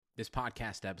This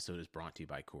podcast episode is brought to you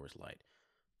by Coors Light.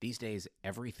 These days,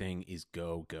 everything is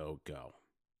go, go, go.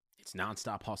 It's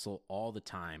nonstop hustle all the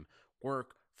time.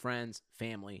 Work, friends,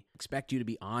 family expect you to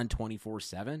be on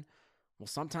 24/7. Well,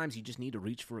 sometimes you just need to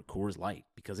reach for a Coors Light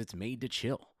because it's made to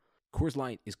chill. Coors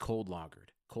Light is cold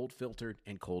lagered, cold filtered,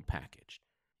 and cold packaged.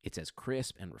 It's as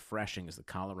crisp and refreshing as the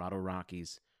Colorado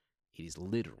Rockies. It is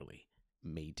literally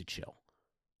made to chill.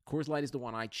 Coors Light is the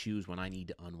one I choose when I need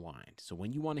to unwind. So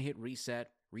when you want to hit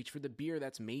reset, reach for the beer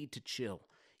that's made to chill.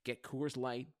 Get Coors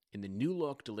Light in the new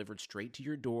look delivered straight to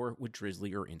your door with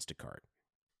Drizzly or Instacart.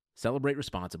 Celebrate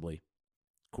responsibly.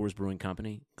 Coors Brewing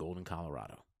Company, Golden,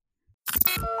 Colorado.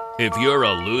 If you're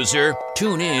a loser,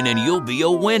 tune in and you'll be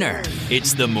a winner.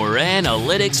 It's the Moran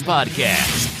Analytics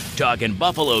Podcast. Talking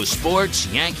Buffalo sports,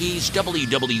 Yankees,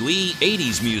 WWE,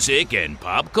 80s music, and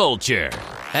pop culture.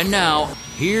 And now,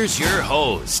 here's your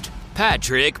host,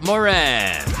 Patrick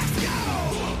Moran.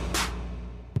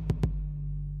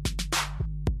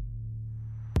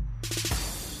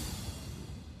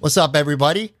 What's up,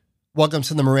 everybody? Welcome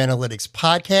to the Moran Analytics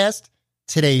Podcast.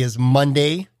 Today is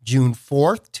Monday, June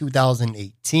 4th,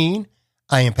 2018.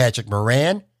 I am Patrick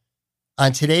Moran.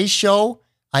 On today's show,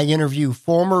 I interview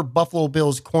former Buffalo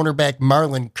Bills cornerback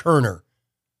Marlon Kerner.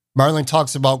 Marlon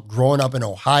talks about growing up in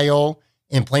Ohio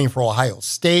and playing for Ohio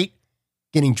State,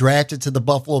 getting drafted to the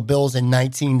Buffalo Bills in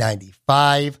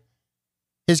 1995,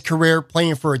 his career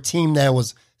playing for a team that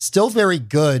was still very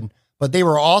good, but they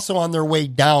were also on their way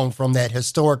down from that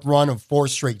historic run of 4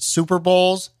 straight Super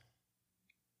Bowls.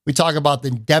 We talk about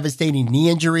the devastating knee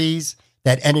injuries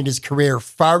that ended his career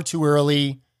far too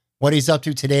early, what he's up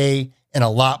to today, and a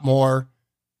lot more.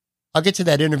 I'll get to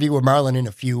that interview with Marlon in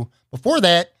a few. Before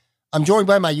that, I'm joined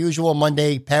by my usual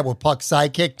Monday Pat with Puck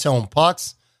sidekick, Tone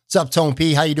Pucks. What's up, Tone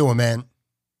P? How you doing, man?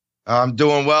 I'm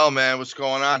doing well, man. What's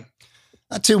going on?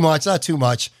 Not too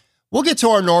much. We'll get to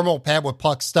our normal Pat with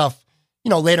Puck stuff,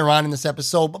 later on in this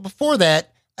episode. But before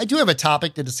that, I do have a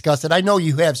topic to discuss that I know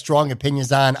you have strong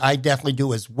opinions on. I definitely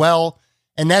do as well.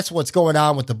 And that's what's going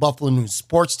on with the Buffalo News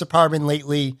Sports Department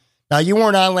lately. Now, you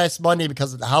weren't on last Monday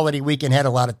because of the holiday weekend, had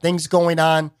a lot of things going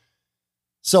on.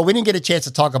 So we didn't get a chance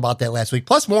to talk about that last week.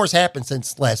 Plus, more has happened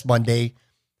since last Monday.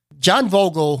 John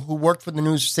Vogel, who worked for the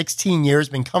news for 16 years,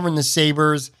 been covering the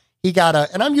Sabres. He got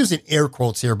and I'm using air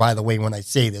quotes here, by the way, when I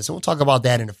say this. So we'll talk about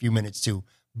that in a few minutes too.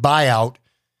 Buyout.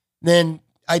 Then,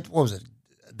 what was it?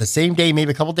 The same day, maybe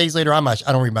a couple days later, I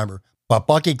don't remember. But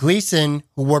Bucky Gleason,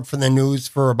 who worked for the news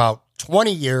for about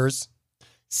 20 years,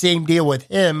 same deal with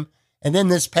him. And then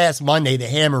this past Monday, the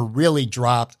hammer really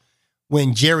dropped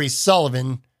when Jerry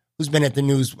Sullivan, who's been at the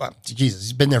news,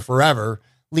 he's been there forever,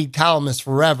 lead columnist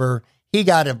forever, he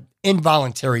got an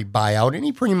involuntary buyout. And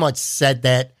he pretty much said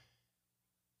that,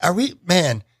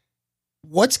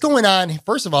 what's going on?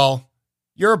 First of all,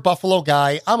 you're a Buffalo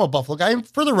guy. I'm a Buffalo guy. And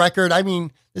for the record,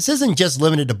 this isn't just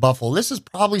limited to Buffalo. This is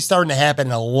probably starting to happen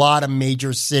in a lot of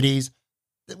major cities.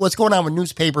 What's going on with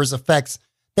newspapers affects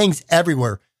things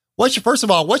everywhere. What's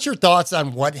your thoughts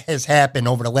on what has happened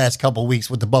over the last couple of weeks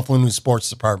with the Buffalo News Sports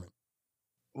Department?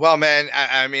 Well, man,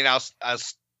 I'll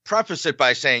preface it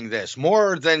by saying this.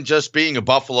 More than just being a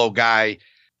Buffalo guy,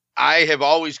 I have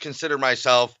always considered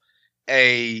myself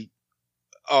a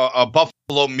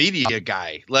Buffalo media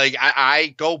guy. Like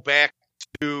I go back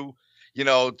to,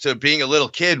 to being a little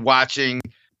kid watching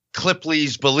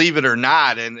Clipley's Believe It or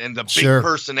Not and the big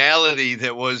personality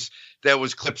that was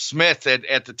Clip Smith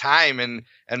at the time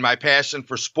and my passion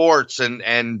for sports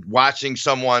and watching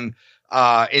someone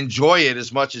enjoy it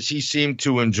as much as he seemed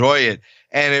to enjoy it.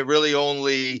 And it really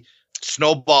only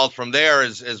snowballed from there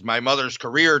as my mother's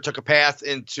career took a path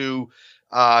into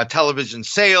television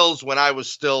sales when I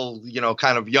was still,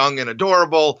 kind of young and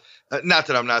adorable. Not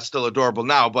that I'm not still adorable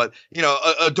now, but,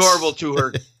 adorable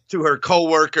to her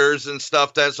coworkers and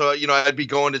stuff. So, I'd be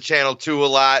going to Channel 2 a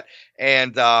lot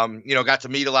and, got to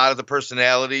meet a lot of the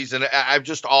personalities. And I've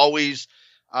just always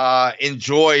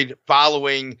enjoyed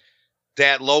following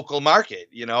that local market.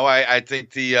 I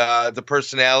think the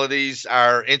personalities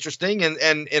are interesting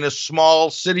and in a small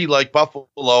city like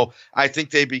Buffalo, I think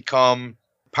they become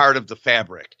part of the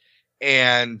fabric.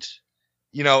 And,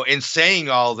 in saying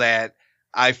all that,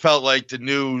 I felt like the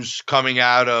news coming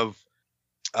out of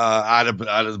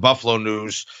the Buffalo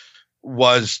News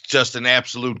was just an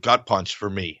absolute gut punch for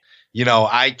me.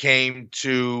 I came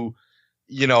to,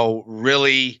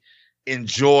 really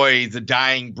enjoy the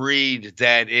dying breed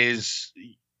that is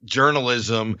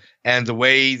journalism and the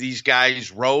way these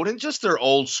guys wrote and just their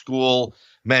old school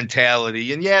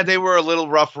mentality. And yeah, they were a little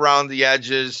rough around the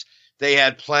edges. They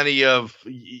had plenty of,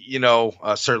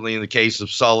 certainly in the case of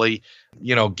Sully,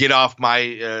 get off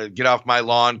my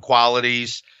lawn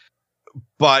qualities.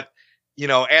 but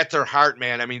at their heart,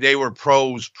 man, I mean, they were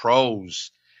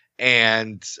pros.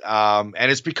 And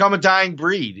it's become a dying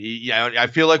breed. I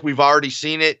feel like we've already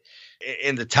seen it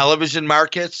in the television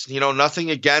markets.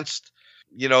 Nothing against,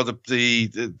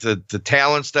 the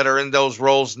talents that are in those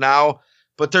roles now,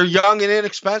 but they're young and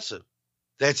inexpensive.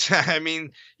 That's, I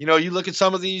mean, you look at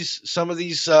some of these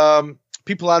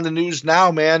people on the news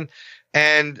now, man,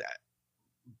 and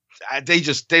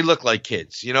they look like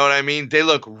kids. You know what I mean? They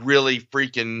look really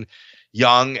freaking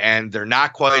young, and they're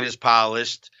not quite as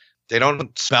polished. They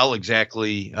don't spell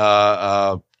exactly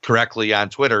correctly on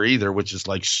Twitter either, which is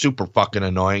like super fucking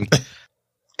annoying.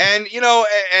 And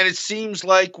and it seems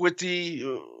like with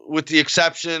the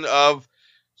exception of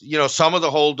some of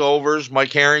the holdovers,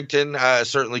 Mike Harrington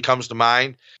certainly comes to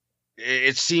mind.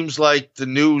 It seems like the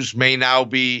news may now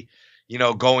be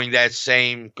going that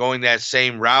same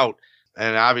route,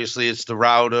 and obviously it's the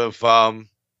route of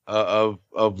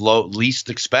least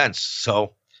expense.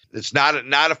 So it's not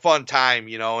a fun time,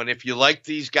 and if you like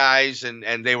these guys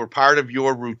and they were part of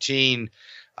your routine,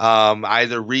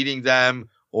 either reading them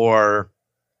or,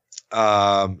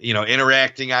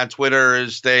 interacting on Twitter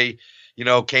as they,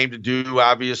 came to do,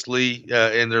 obviously,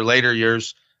 in their later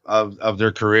years of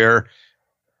their career,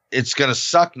 it's going to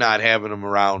suck not having them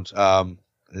around,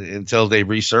 until they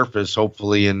resurface,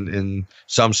 hopefully in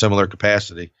some similar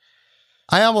capacity.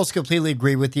 I almost completely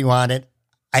agree with you on it.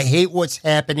 I hate what's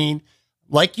happening.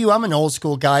 Like you, I'm an old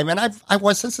school guy, man. I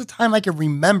was, since the time I can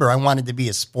remember, I wanted to be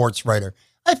a sports writer.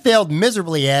 I failed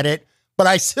miserably at it, but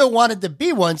I still wanted to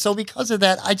be one. So because of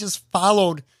that, I just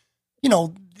followed,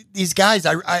 these guys.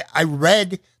 I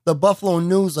read the Buffalo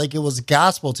News like it was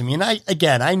gospel to me. And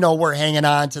I know we're hanging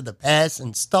on to the past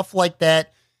and stuff like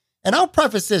that. And I'll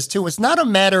preface this too. It's not a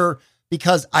matter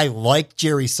because I like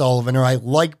Jerry Sullivan or I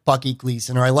like Bucky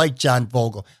Gleason or I like John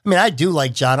Vogel. I mean, I do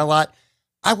like John a lot.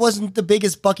 I wasn't the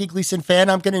biggest Bucky Gleason fan.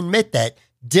 I'm going to admit that.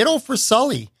 Ditto for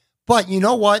Sully. But you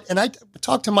know what? And I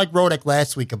talked to Mike Rodek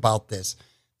last week about this.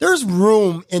 There's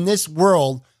room in this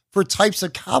world for types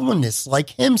of columnists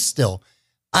like him still.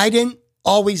 I didn't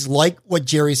always like what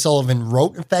Jerry Sullivan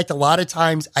wrote. In fact, a lot of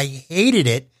times I hated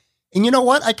it. And you know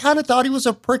what? I kind of thought he was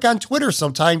a prick on Twitter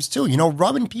sometimes too.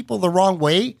 Rubbing people the wrong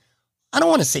way. I don't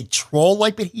want to say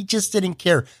troll-like, but he just didn't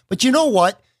care. But you know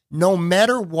what? No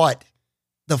matter what,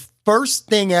 the first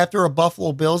thing after a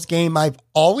Buffalo Bills game I've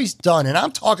always done, and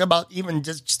I'm talking about even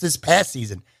just this past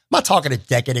season. I'm not talking a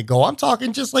decade ago. I'm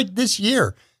talking just like this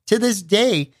year. To this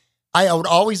day, I would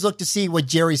always look to see what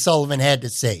Jerry Sullivan had to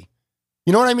say.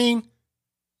 You know what I mean?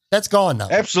 That's gone now.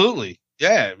 Absolutely.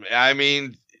 Yeah. I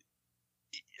mean,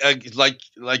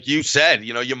 like you said,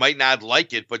 you might not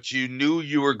like it, but you knew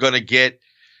you were going to get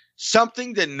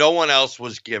something that no one else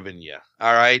was giving you.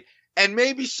 All right. And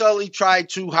maybe Sully tried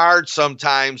too hard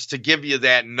sometimes to give you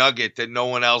that nugget that no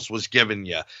one else was giving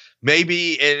you.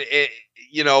 Maybe,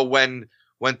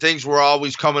 when things were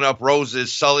always coming up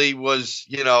roses, Sully was,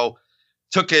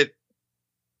 took it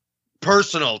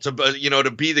personal to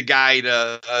be the guy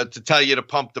to tell you to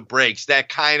pump the brakes. That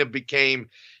kind of became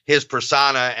his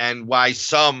persona, and why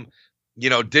some,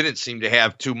 didn't seem to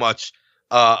have too much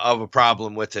of a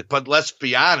problem with it. But let's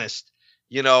be honest,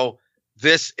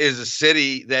 this is a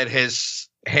city that has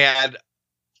had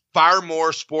far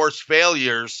more sports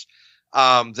failures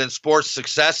than sports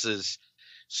successes.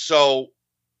 So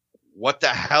what the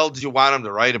hell do you want them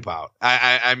to write about?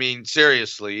 I mean,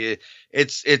 seriously,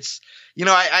 it's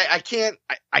I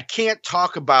can't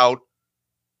talk about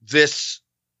this,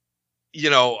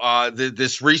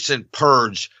 this recent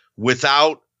purge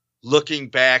without looking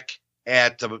back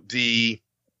at the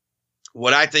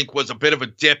what I think was a bit of a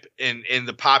dip in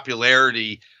the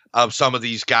popularity of some of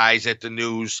these guys at the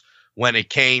news when it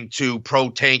came to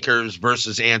pro-tankers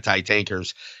versus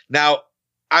anti-tankers. Now,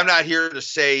 I'm not here to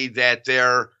say that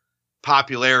their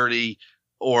popularity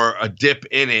or a dip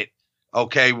in it,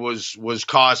 okay, was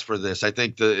cause for this. I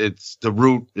think the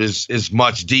root is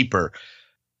much deeper.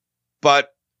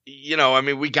 But, I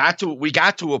mean, we got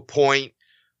to a point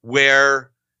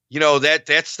where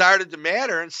that started to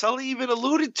matter, and Sully even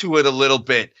alluded to it a little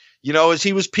bit, as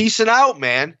he was piecing out,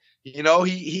 man.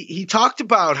 He talked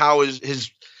about how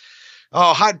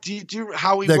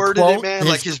how he worded it, man,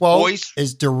 like his voice.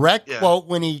 His direct quote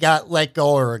when he got let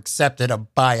go or accepted a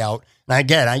buyout. And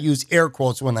again, I use air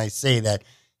quotes when I say that.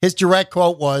 His direct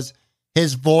quote was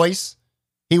his voice.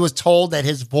 He was told that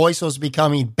his voice was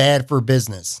becoming bad for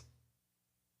business.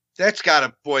 That's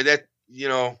gotta, boy, that,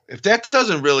 if that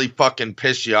doesn't really fucking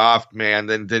piss you off, man,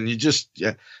 then you just,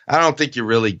 I don't think you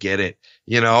really get it.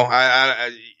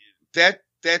 That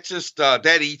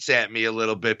eats at me a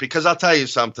little bit, because I'll tell you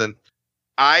something.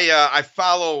 I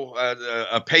follow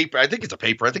a paper. I think it's a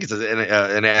paper. I think it's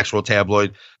an actual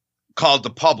tabloid called The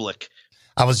Public.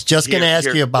 I was just going to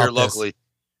ask you about here locally.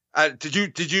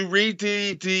 Did you read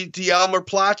the Elmer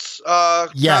Plotz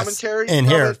commentary? And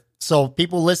here, so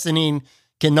people listening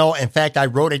can know. In fact, I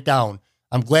wrote it down.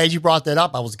 I'm glad you brought that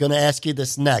up. I was going to ask you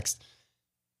this next.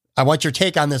 I want your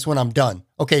take on this when I'm done.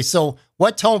 Okay, so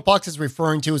what Tone Pucks is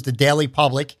referring to is the Daily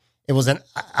Public. It was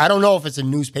I don't know if it's a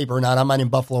newspaper or not. I'm not in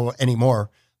Buffalo anymore,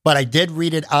 but I did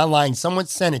read it online. Someone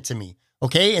sent it to me.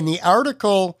 Okay, and the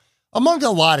article, among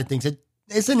a lot of things, it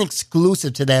isn't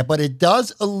exclusive to that, but it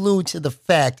does allude to the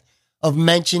fact of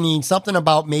mentioning something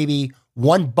about maybe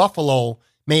one Buffalo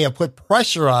may have put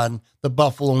pressure on the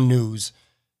Buffalo News,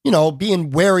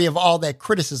 being wary of all that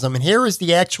criticism. And here is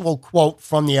the actual quote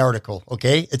from the article,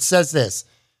 okay? It says this,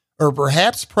 or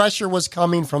perhaps pressure was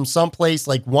coming from someplace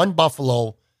like One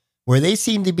Buffalo, where they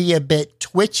seem to be a bit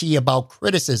twitchy about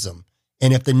criticism.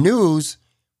 And if the News,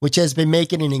 which has been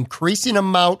making an increasing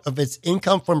amount of its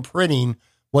income from printing,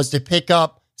 was to pick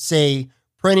up, say,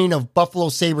 printing of Buffalo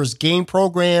Sabres game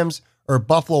programs or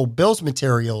Buffalo Bills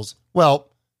materials, well,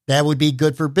 that would be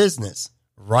good for business,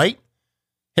 right?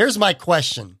 Here's my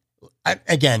question.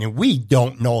 Again, we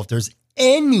don't know if there's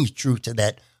any truth to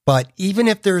that, but even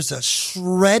if there's a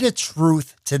shred of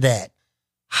truth to that,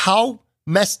 how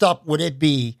messed up would it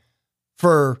be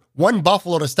for One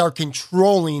Buffalo to start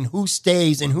controlling who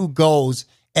stays and who goes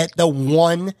at the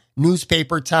one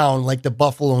newspaper town like the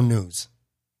Buffalo News?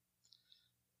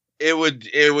 It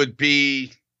would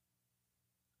be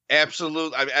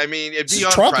absolute. I mean, it'd be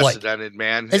unprecedented,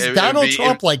 man. It's Donald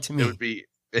Trump-like to me. It would be.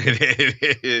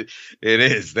 It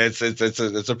is. That's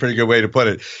a pretty good way to put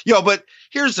it. But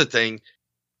here's the thing.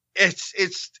 It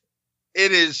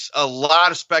is a lot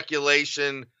of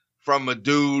speculation from a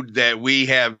dude that we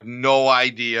have no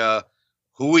idea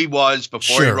who he was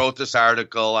before he wrote this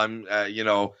article.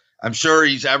 I'm sure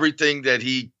he's everything that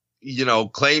he,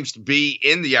 claims to be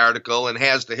in the article and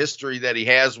has the history that he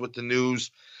has with the News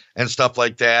and stuff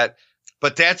like that.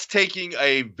 But that's taking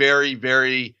a very,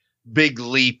 very big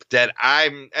leap that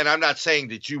I'm not saying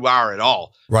that you are at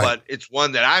all, right, but it's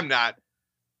one that I'm not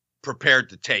prepared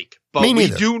to take. But we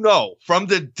do know from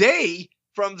the day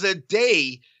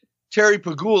Terry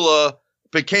Pegula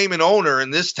became an owner in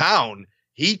this town,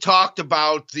 he talked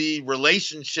about the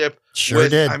relationship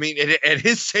I mean, at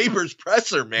his Sabres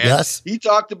presser, man. Yes. He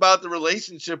talked about the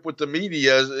relationship with the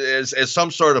media as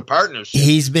some sort of partnership.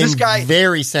 He's been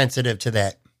very sensitive to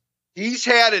that. He's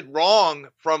had it wrong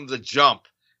from the jump.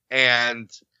 And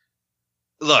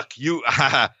look,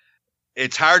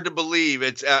 it's hard to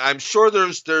believe. I'm sure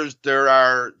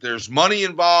there's money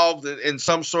involved in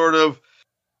some sort of,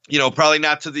 probably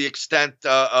not to the extent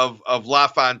of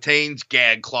LaFontaine's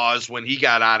gag clause when he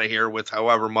got out of here with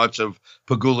however much of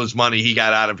Pegula's money he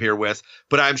got out of here with.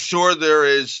 But I'm sure there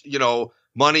is,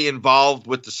 money involved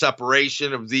with the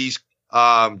separation of these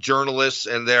journalists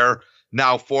and their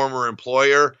now former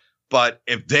employer. But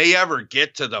if they ever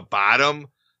get to the bottom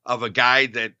of a guy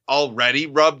that already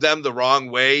rubbed them the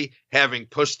wrong way, having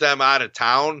pushed them out of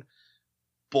town,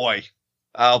 boy,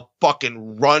 I'll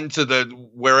fucking run to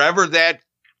wherever that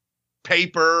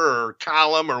paper or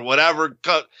column or whatever,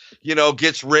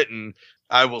 gets written.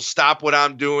 I will stop what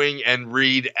I'm doing and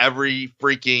read every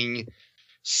freaking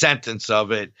sentence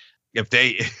of it. If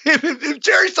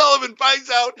Jerry Sullivan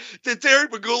finds out that Terry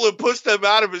Pegula pushed them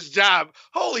out of his job,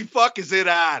 holy fuck is it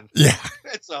on? Yeah.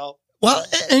 That's all. Well,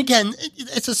 and again,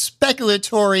 it's a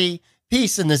speculatory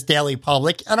piece in this Daily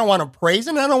Public. I don't want to praise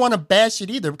it, and I don't want to bash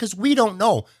it either because we don't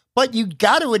know. But you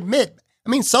got to admit,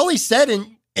 Sully said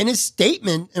in his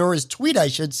statement, or his tweet, I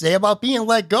should say, about being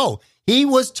let go, he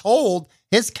was told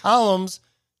his columns,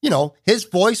 his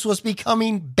voice was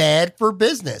becoming bad for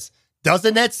business.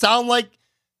 Doesn't that sound like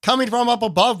coming from up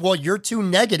above? Well, you're too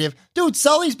negative. Dude,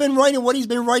 Sully's been writing what he's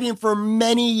been writing for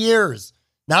many years.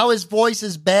 Now his voice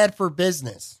is bad for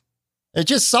business. It's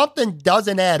just something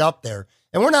doesn't add up there.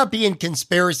 And we're not being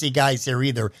conspiracy guys here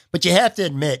either, but you have to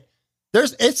admit,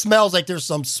 it smells like there's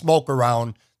some smoke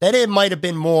around, that it might have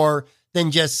been more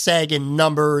than just sagging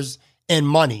numbers and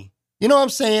money. You know what I'm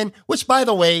saying? Which, by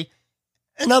the way,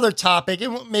 another topic,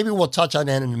 and maybe we'll touch on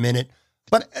that in a minute,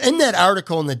 but in that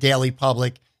article in the Daily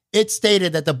Public, it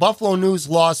stated that the Buffalo News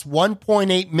lost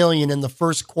 $1.8 million in the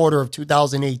first quarter of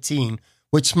 2018,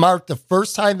 which marked the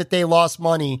first time that they lost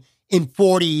money in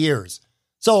 40 years.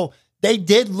 So they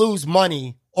did lose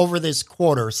money over this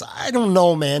quarter. So I don't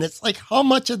know, man. It's like, how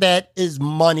much of that is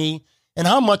money and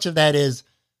how much of that is,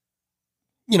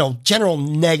 general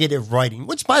negative writing,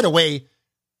 which, by the way,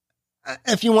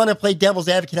 if you want to play devil's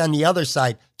advocate on the other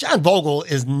side, John Vogel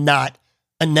is not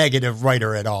a negative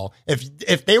writer at all.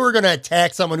 If they were going to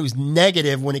attack someone who's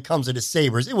negative when it comes to the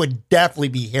Sabres, it would definitely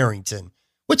be Harrington,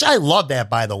 which I love that,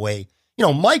 by the way. You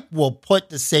know, Mike will put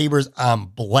the Sabres on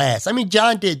blast. I mean,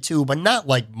 John did too, but not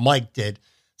like Mike did.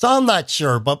 So I'm not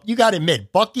sure, but you got to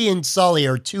admit, Bucky and Sully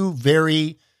are two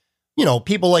very, you know,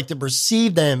 people like to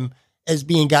perceive them as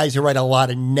being guys who write a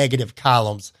lot of negative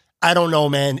columns. I don't know,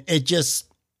 man. I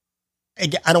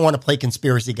don't want to play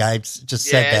conspiracy guy. Just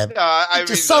said that.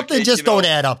 Something look, just don't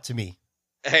add up to me.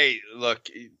 Hey, look,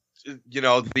 you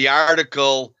know, the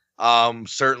article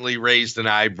certainly raised an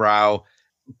eyebrow,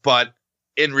 but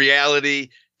in reality,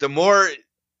 the more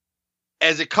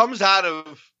as it comes out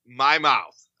of my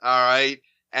mouth, all right,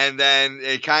 and then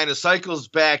it kind of cycles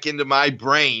back into my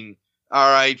brain,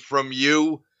 all right, from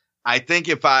you. I think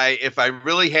if I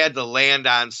really had to land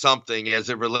on something as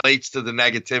it relates to the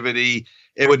negativity,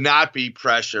 it would not be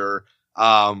pressure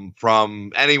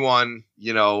from anyone,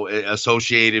 you know,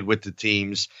 associated with the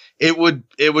teams. It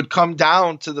would come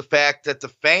down to the fact that the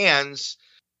fans,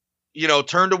 you know,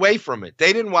 turned away from it.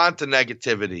 They didn't want the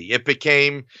negativity. It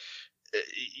became,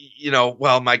 you know,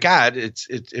 well, my God,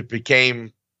 it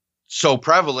became so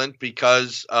prevalent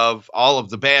because of all of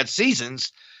the bad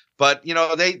seasons. But, you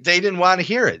know, they didn't want to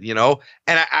hear it, you know,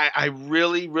 and I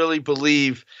really, really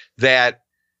believe that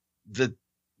the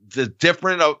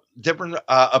different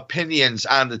opinions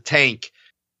on the tank,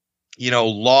 you know,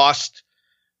 lost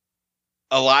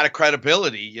a lot of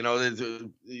credibility. You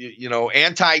know,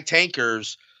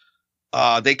 anti-tankers,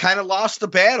 they kind of lost the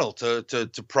battle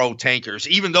to pro-tankers,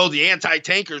 even though the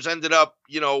anti-tankers ended up,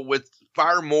 you know, with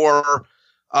far more,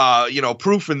 you know,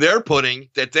 proof in their pudding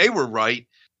that they were right.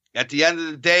 At the end of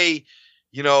the day,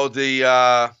 you know,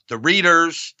 the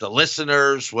readers, the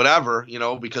listeners, whatever, you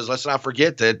know, because let's not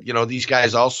forget that, you know, these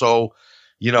guys also,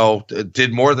 you know,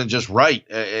 did more than just write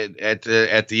at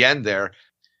the end there.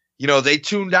 You know, they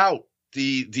tuned out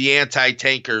the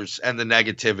anti-tankers and the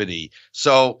negativity.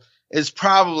 So it's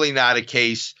probably not a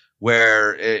case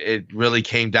where it really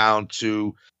came down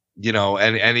to, you know,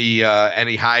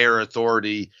 any higher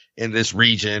authority in this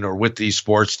region or with these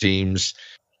sports teams,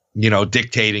 you know,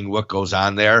 dictating what goes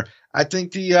on there. I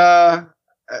think I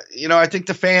think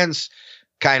the fans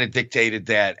kind of dictated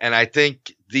that. And I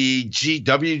think the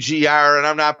WGR, and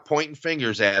I'm not pointing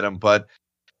fingers at them, but,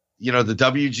 you know, the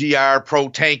WGR pro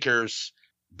tankers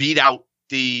beat out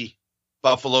the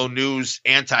Buffalo News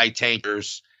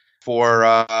anti-tankers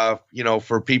for, you know,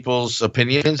 for people's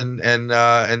opinions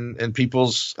and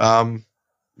people's,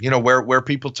 you know, where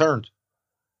people turned.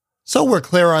 So we're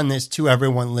clear on this to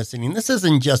everyone listening. This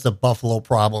isn't just a Buffalo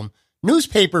problem.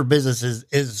 Newspaper business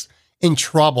is in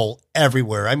trouble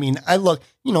everywhere. I mean, I look,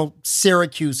 you know,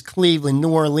 Syracuse, Cleveland, New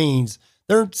Orleans,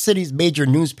 their cities' major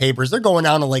newspapers, they're going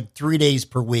down to like 3 days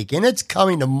per week. And it's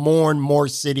coming to more and more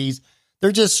cities.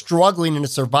 They're just struggling to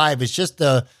survive. It's just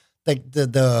the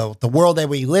world that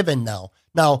we live in now.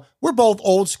 Now, we're both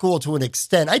old school to an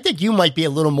extent. I think you might be a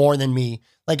little more than me,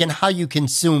 like in how you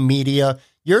consume media.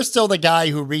 You're still the guy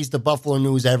who reads the Buffalo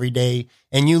News every day,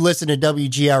 and you listen to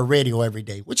WGR radio every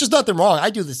day, which is nothing wrong.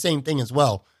 I do the same thing as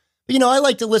well. But, you know, I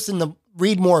like to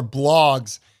read more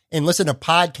blogs and listen to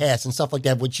podcasts and stuff like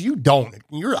that, which you don't.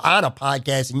 You're on a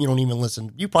podcast and you don't even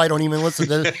listen. You probably don't even listen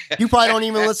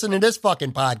to this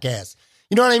fucking podcast.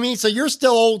 You know what I mean? So you're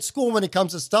still old school when it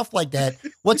comes to stuff like that.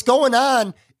 What's going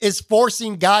on is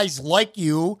forcing guys like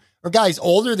you or guys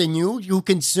older than you who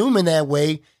consume in that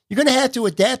way. You're going to have to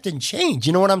adapt and change.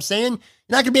 You know what I'm saying? You're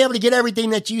not going to be able to get everything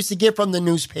that you used to get from the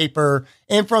newspaper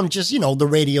and from just, you know, the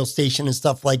radio station and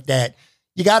stuff like that.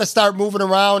 You got to start moving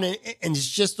around, and it's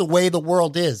just the way the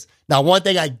world is. Now, one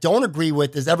thing I don't agree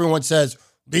with is everyone says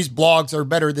these blogs are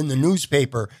better than the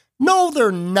newspaper. No,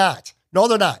 they're not. No,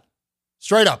 they're not.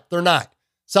 Straight up, they're not.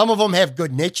 Some of them have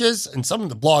good niches, and some of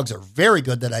the blogs are very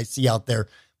good that I see out there,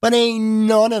 but ain't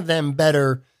none of them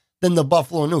better than the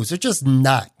Buffalo News. They're just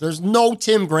not. There's no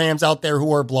Tim Grahams out there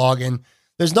who are blogging.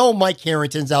 There's no Mike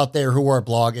Harringtons out there who are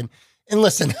blogging. And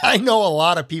listen, I know a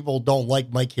lot of people don't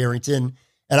like Mike Harrington,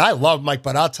 and I love Mike,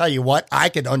 but I'll tell you what, I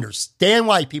can understand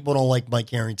why people don't like Mike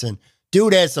Harrington.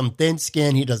 Dude has some thin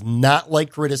skin. He does not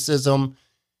like criticism.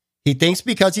 He thinks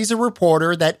because he's a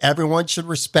reporter that everyone should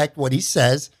respect what he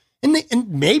says. And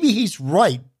maybe he's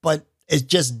right, but it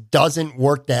just doesn't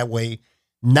work that way.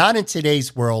 Not in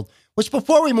today's world. Which,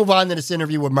 before we move on to this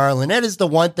interview with Marlon, that is the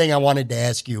one thing I wanted to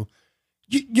ask you.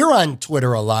 You're on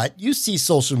Twitter a lot. You see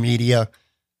social media.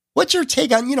 What's your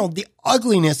take on, you know, the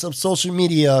ugliness of social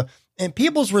media and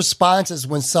people's responses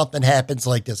when something happens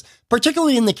like this?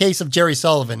 Particularly in the case of Jerry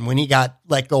Sullivan, when he got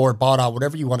let go or bought out,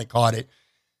 whatever you want to call it.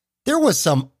 There was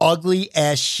some ugly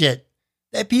ass shit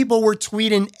that people were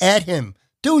tweeting at him.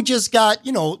 Dude just got,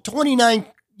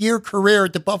 29-year career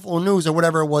at the Buffalo News or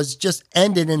whatever it was, just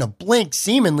ended in a blink,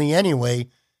 seemingly anyway.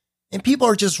 And people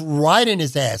are just riding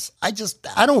his ass. I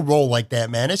don't roll like that,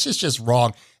 man. It's just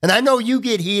wrong. And I know you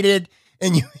get heated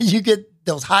and you get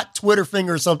those hot Twitter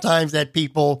fingers sometimes at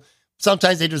people.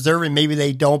 Sometimes they deserve it, maybe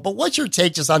they don't. But what's your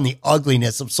take just on the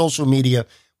ugliness of social media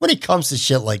when it comes to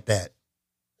shit like that?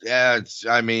 Yeah,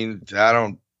 I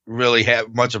don't really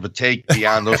have much of a take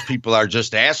beyond those people are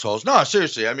just assholes. No,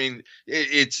 seriously. I mean,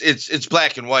 it's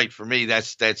black and white for me.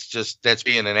 That's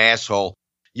being an asshole.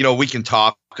 We can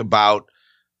talk about,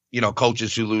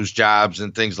 coaches who lose jobs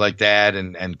and things like that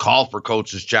and call for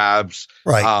coaches' jobs.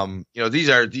 Right. These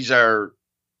are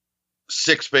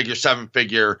 6-figure,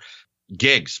 7-figure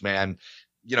gigs, man.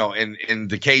 In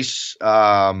the case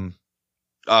of,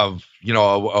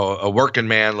 a working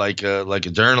man like a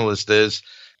journalist is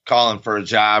calling for a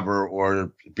job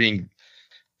or being,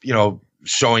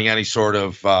 showing any sort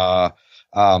of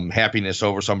happiness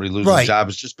over somebody losing a job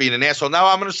is just being an asshole. Now,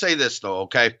 I'm going to say this, though,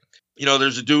 okay?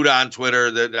 There's a dude on Twitter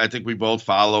that I think we both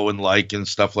follow and like and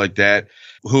stuff like that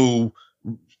who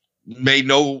made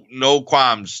no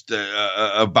qualms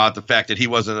about the fact that he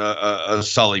wasn't a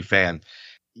Sully fan.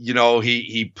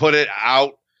 He put it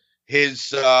out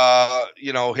his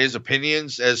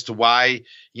opinions as to why,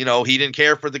 he didn't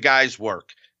care for the guy's work.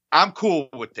 I'm cool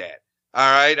with that.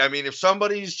 All right. I mean, if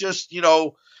somebody's just,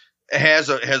 has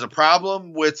a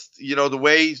problem with, the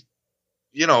way,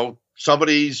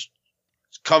 somebody's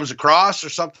comes across or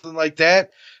something like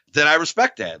that, then I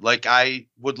respect that. Like I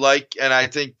would like, and I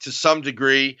think to some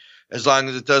degree, as long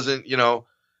as it doesn't,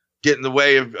 get in the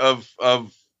way of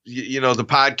the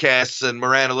podcasts and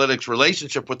Moranalytics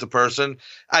relationship with the person,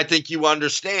 I think you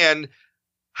understand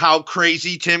how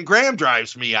crazy Tim Graham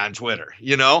drives me on Twitter,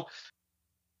 And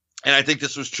I think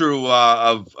this was true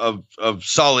of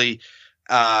Sully,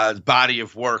 body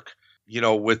of work,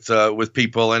 with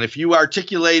people. And if you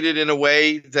articulate it in a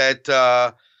way that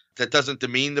doesn't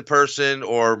demean the person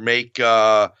or make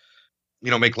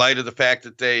light of the fact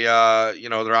that they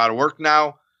they're out of work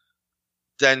now,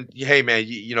 then hey man,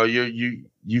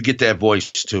 you get that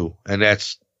voice too, and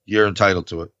you're entitled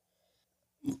to it.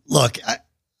 Look,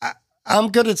 I'm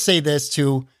going to say this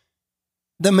too.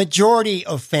 The majority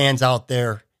of fans out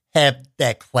there have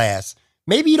that class.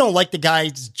 Maybe you don't like the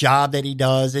guy's job that he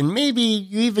does, and maybe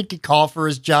you even could call for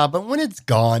his job, but when it's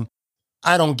gone,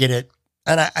 I don't get it.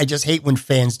 And I just hate when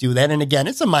fans do that. And again,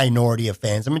 it's a minority of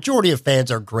fans. The majority of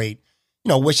fans are great,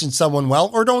 wishing someone well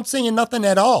or don't saying nothing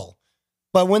at all.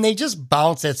 But when they just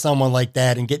bounce at someone like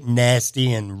that and get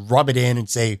nasty and rub it in and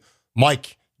say,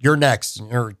 Mike, you're next,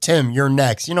 or Tim, you're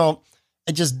next,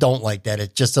 I just don't like that.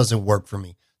 It just doesn't work for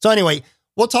me. So anyway,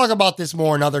 we'll talk about this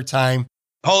more another time.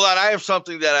 Hold on. I have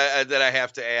something that I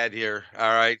have to add here. All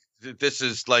right. This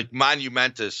is like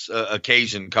monumentous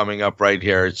occasion coming up right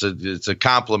here. It's a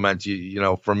compliment,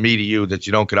 from me to you that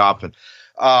you don't get often.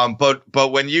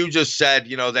 But when you just said,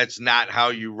 that's not how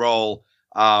you roll.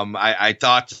 I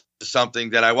thought something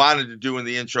that I wanted to do in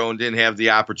the intro and didn't have the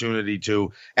opportunity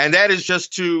to, and that is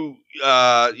just to,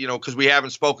 cause we haven't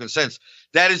spoken since,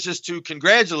 that is just to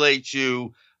congratulate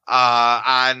you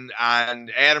on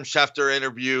Adam Schefter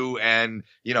interview and,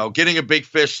 getting a big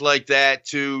fish like that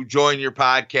to join your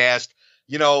podcast.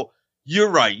 You're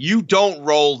right. You don't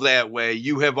roll that way.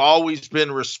 You have always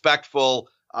been respectful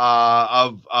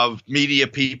of media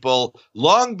people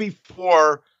long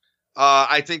before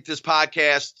I think this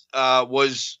podcast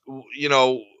was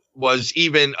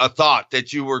even a thought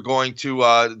that you were going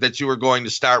to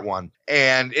start one.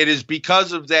 And it is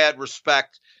because of that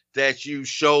respect that you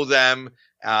show them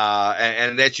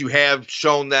and that you have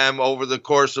shown them over the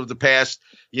course of the past,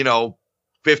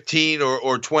 15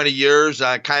 or 20 years,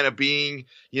 kind of being,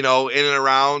 in and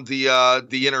around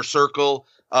the inner circle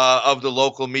of the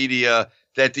local media,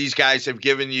 that these guys have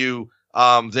given you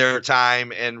their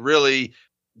time and really,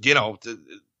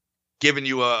 giving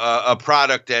you a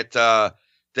product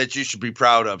that you should be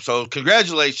proud of. So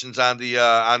congratulations on the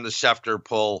Schefter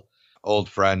pull, old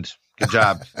friend. Good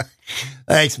job.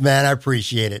 Thanks, man. I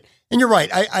appreciate it. And you're right.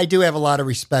 I do have a lot of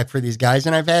respect for these guys,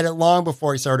 and I've had it long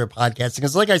before I started podcasting.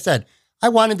 Because like I said, I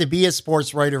wanted to be a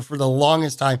sports writer for the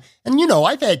longest time. And,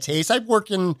 I've had taste. I've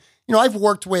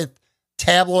worked with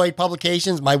tabloid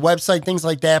publications, my website, things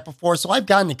like that before. So I've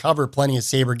gotten to cover plenty of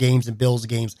Sabre games and Bills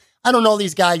games. I don't know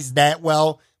these guys that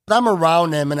well, but I'm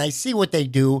around them and I see what they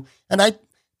do. And I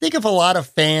think if a lot of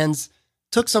fans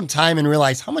took some time and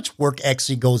realized how much work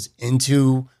actually goes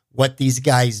into what these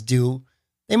guys do,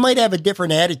 they might have a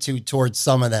different attitude towards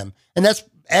some of them. And that's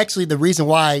actually the reason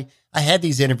why I had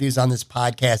these interviews on this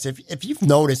podcast. If you've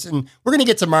noticed, and we're going to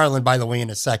get to Marlon, by the way, in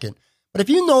a second, But if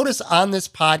you notice on this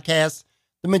podcast,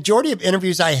 the majority of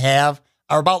interviews I have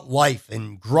are about life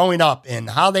and growing up and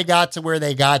how they got to where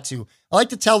they got to. I like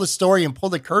to tell the story and pull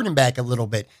the curtain back a little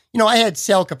bit. I had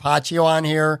Sal Capaccio on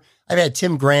here. I've had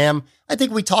Tim Graham. I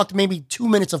think we talked maybe 2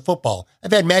 minutes of football.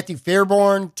 I've had Matthew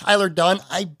Fairborn, Tyler Dunn.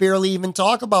 I barely even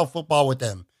talk about football with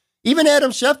them. Even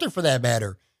Adam Schefter, for that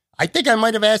matter. I think I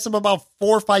might have asked him about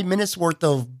 4 or 5 minutes worth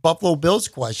of Buffalo Bills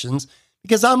questions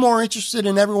because I'm more interested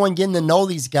in everyone getting to know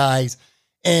these guys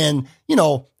and,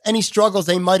 any struggles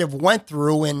they might have went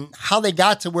through and how they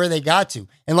got to where they got to.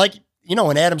 And like, in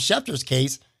Adam Schefter's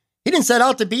case, he didn't set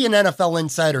out to be an NFL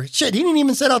insider. Shit, he didn't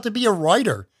even set out to be a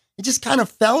writer. He just kind of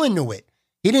fell into it.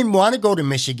 He didn't want to go to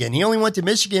Michigan. He only went to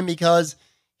Michigan because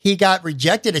he got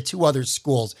rejected at 2 other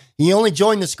schools. He only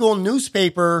joined the school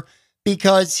newspaper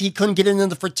because he couldn't get into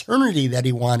the fraternity that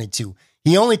he wanted to.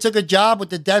 He only took a job with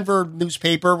the Denver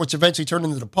newspaper, which eventually turned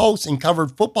into the Post, and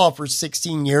covered football for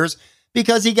 16 years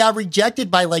because he got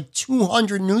rejected by like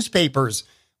 200 newspapers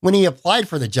when he applied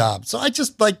for the job. So I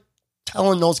just like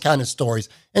telling those kind of stories.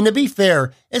 And to be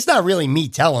fair, it's not really me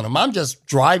telling them. I'm just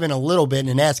driving a little bit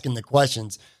and asking the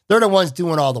questions. They're the ones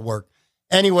doing all the work.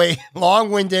 Anyway,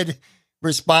 long-winded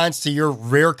response to your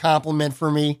rare compliment for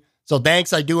me. So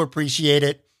thanks. I do appreciate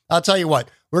it. I'll tell you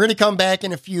what, we're going to come back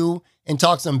in a few and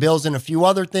talk some Bills and a few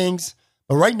other things.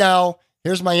 But right now,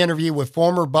 here's my interview with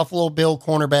former Buffalo Bill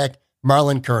cornerback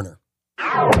Marlon Kerner.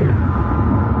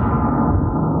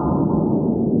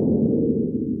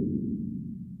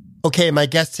 Okay, my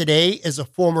guest today is a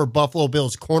former Buffalo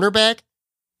Bills cornerback.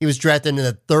 He was drafted in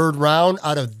the 3rd round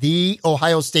out of The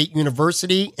Ohio State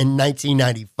University in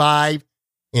 1995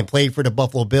 and played for the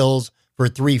Buffalo Bills for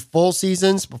 3 full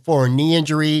seasons before a knee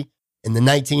injury in the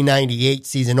 1998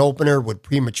 season opener would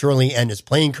prematurely end his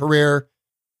playing career.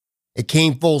 It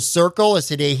came full circle as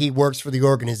today he works for the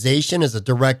organization as a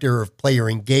director of player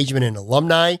engagement and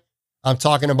alumni. I'm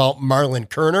talking about Marlon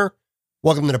Kerner.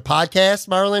 Welcome to the podcast,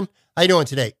 Marlon. How you doing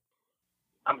today?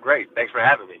 I'm great. Thanks for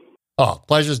having me. Oh,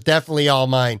 pleasure's definitely all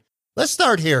mine. Let's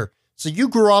start here. So you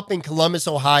grew up in Columbus,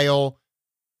 Ohio.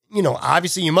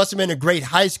 Obviously you must have been a great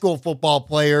high school football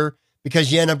player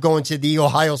because you ended up going to the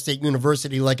Ohio State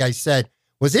University, like I said.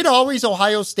 Was it always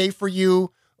Ohio State for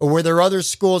you, or were there other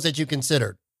schools that you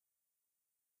considered?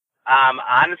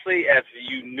 Honestly, if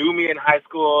you knew me in high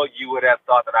school, you would have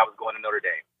thought that I was going to Notre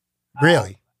Dame.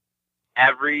 Really?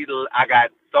 I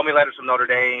got so many letters from Notre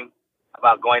Dame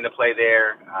about going to play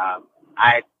there.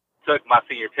 I took my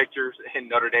senior pictures in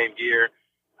Notre Dame gear.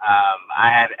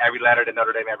 I had every letter that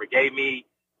Notre Dame ever gave me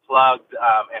plugged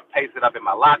and pasted up in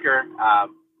my locker.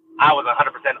 I was 100%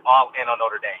 all in on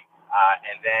Notre Dame.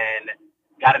 And then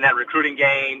got in that recruiting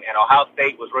game, and Ohio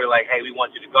State was really like, hey, we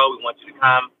want you to go. We want you to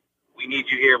come. We need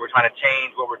you here. We're trying to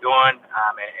change what we're doing.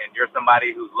 And you're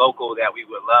somebody who's local that we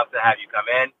would love to have you come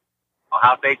in.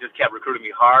 Ohio State just kept recruiting me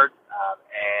hard.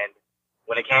 And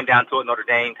when it came down to it, Notre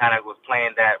Dame kind of was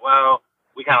playing that, well,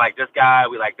 we kind of like this guy.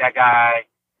 We like that guy.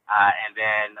 And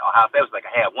then Ohio State was like,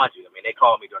 hey, I want you. I mean, they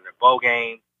called me during their bowl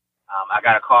game. I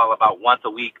got a call about once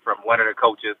a week from one of the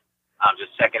coaches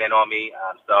just checking in on me.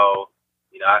 So,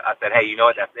 I said, hey, you know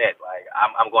what? That's it. Like,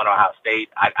 I'm going to Ohio State.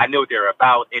 I knew what they were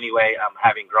about anyway,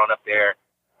 having grown up there.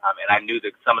 And I knew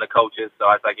some of the coaches. So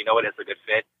I was like, you know what? It's a good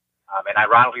fit. And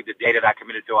ironically, the day that I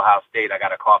committed to Ohio State, I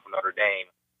got a call from Notre Dame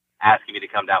asking me to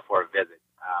come down for a visit.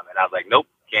 And I was like, nope,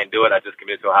 can't do it. I just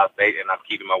committed to Ohio State, and I'm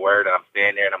keeping my word, and I'm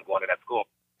staying there, and I'm going to that school.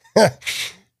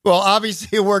 Well,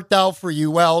 obviously it worked out for you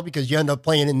well because you ended up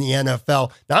playing in the NFL.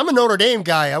 Now, I'm a Notre Dame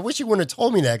guy. I wish you wouldn't have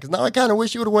told me that because now I kind of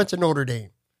wish you would have went to Notre Dame.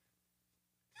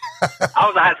 I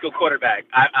was a high school quarterback,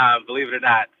 believe it or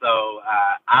not. So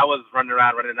I was running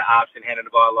around, running the option, handing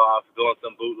the ball off, doing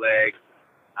some bootlegs,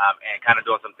 and kind of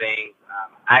doing some things.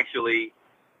 Actually,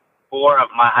 4 of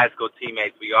my high school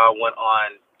teammates, we all went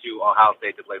on to Ohio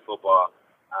State to play football.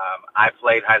 I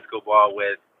played high school ball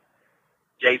with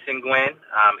Jason Gwynn,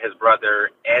 his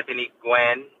brother Anthony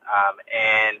Gwynn,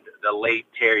 and the late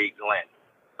Terry Glenn.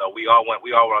 So we all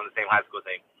were on the same high school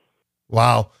team.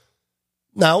 Wow.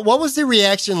 Now, what was the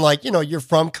reaction like? You're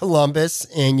from Columbus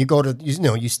and you go to,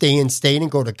 you stay in state and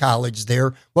go to college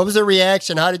there. What was the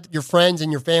reaction? How did your friends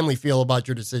and your family feel about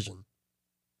your decision?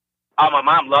 Oh, my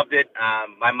mom loved it.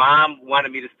 My mom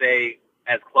wanted me to stay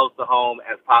as close to home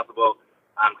as possible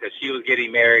because she was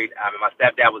getting married, and my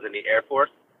stepdad was in the Air Force.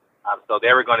 So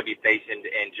they were going to be stationed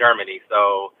in Germany.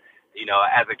 So,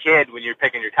 as a kid, when you're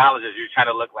picking your colleges, you're trying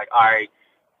to look like, all right,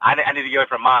 I need to get away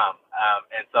from mom.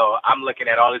 And so I'm looking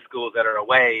at all these schools that are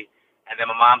away. And then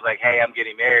my mom's like, hey, I'm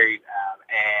getting married.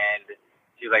 And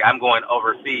she's like, I'm going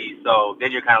overseas. So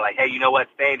then you're kind of like, hey, you know what?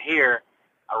 Staying here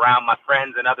around my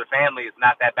friends and other family is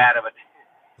not that bad of a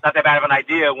not that bad of an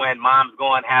idea when mom's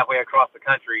going halfway across the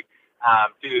country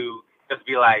to just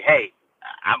be like, hey,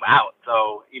 I'm out.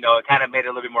 So, it kind of made it a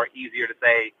little bit more easier to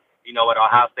say, what,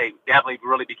 Ohio State definitely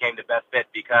really became the best fit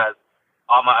because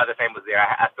all my other family was there.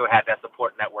 I still had that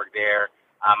support network there,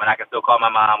 and I could still call my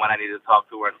mom when I needed to talk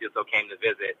to her, and she still came to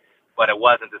visit. But it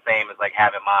wasn't the same as like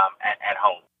having mom at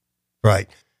home. Right.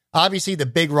 Obviously, the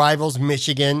big rivals,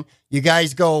 Michigan. You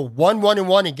guys go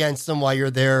 1-1-1 against them while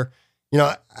you're there.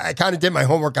 I kind of did my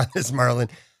homework on this, Marlon.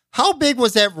 How big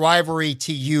was that rivalry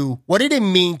to you? What did it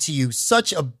mean to you?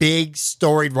 Such a big,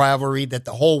 storied rivalry that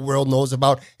the whole world knows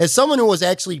about. As someone who was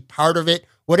actually part of it,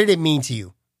 what did it mean to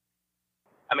you?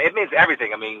 I mean, it means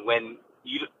everything. I mean, when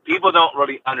people don't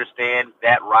really understand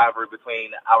that rivalry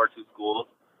between our two schools,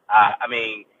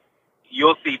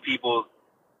 you'll see people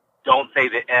don't say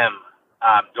the M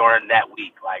during that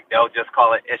week. Like, they'll just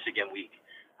call it Michigan week.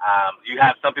 You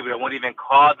have some people that won't even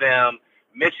call them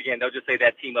Michigan. They'll just say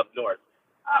that team up north.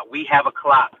 We have a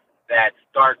clock that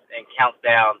starts and counts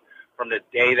down from the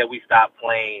day that we stop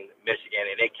playing Michigan,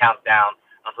 and it counts down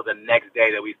until the next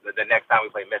day the next time we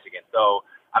play Michigan. So,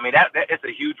 I mean, that it's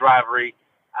a huge rivalry.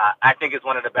 I think it's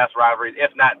one of the best rivalries,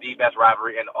 if not the best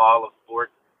rivalry in all of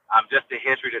sports. Just the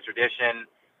history, the tradition,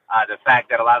 the fact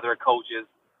that a lot of their coaches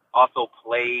also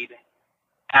played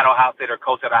at Ohio State or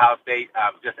coached at Ohio State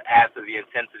just adds to the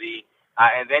intensity.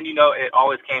 And then, it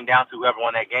always came down to whoever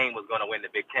won that game was going to win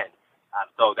the Big Ten.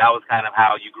 So that was kind of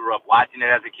how you grew up watching it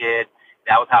as a kid.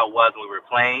 That was how it was when we were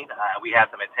playing. We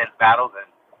had some intense battles, and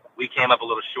we came up a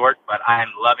little short. But I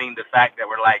am loving the fact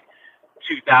that we're like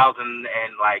 2,000 and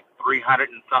like 300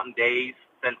 and something days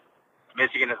since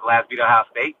Michigan has last beat Ohio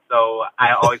State. So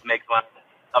I always make fun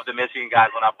of the Michigan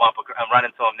guys when I'm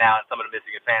running to them now, and some of the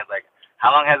Michigan fans like,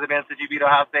 how long has it been since you beat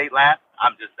Ohio State last?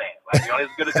 I'm just saying. Like, you're only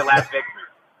as good as your last victory.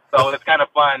 So it's kind of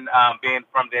fun being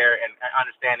from there and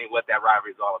understanding what that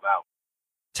rivalry is all about.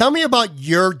 Tell me about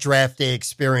your draft day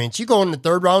experience. You go in the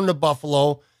third round to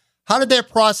Buffalo. How did that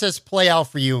process play out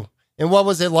for you? And what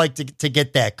was it like to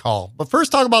get that call? But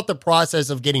first, talk about the process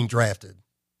of getting drafted.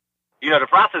 The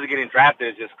process of getting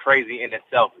drafted is just crazy in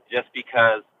itself, just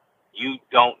because you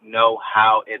don't know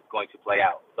how it's going to play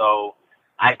out. So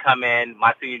I come in,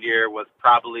 my senior year was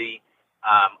probably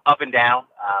up and down.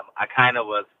 I kind of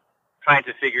was trying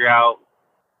to figure out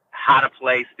how to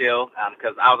play still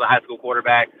because I was a high school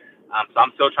quarterback. So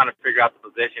I'm still trying to figure out the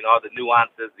position, all the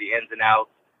nuances, the ins and outs.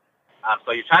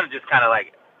 So you're trying to just kind of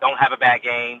like don't have a bad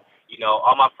game.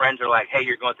 All my friends are like, hey,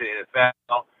 you're going to the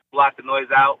NFL. Block the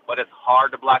noise out, but it's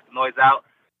hard to block the noise out.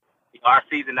 Our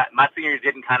season, my senior year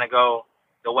didn't kind of go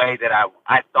the way that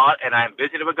I thought and I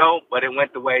envisioned it would go, but it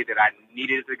went the way that I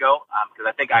needed it to go because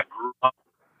I think I grew up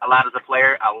a lot as a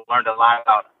player. I learned a lot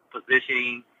about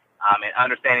positioning and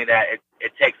understanding that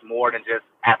it takes more than just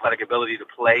athletic ability to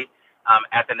play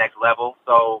at the next level.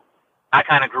 So I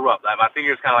kind of grew up. Like, my senior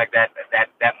year is kind of like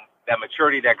that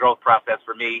maturity, that growth process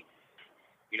for me.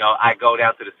 I go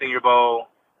down to the Senior Bowl.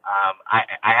 I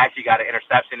actually got an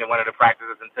interception in one of the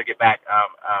practices and took it back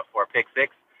for a pick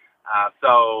six.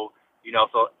 So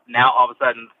now all of a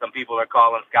sudden some people are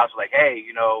calling scouts like, hey,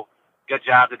 good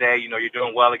job today. You're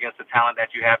doing well against the talent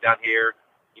that you have down here.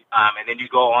 And then you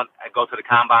go to the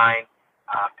combine.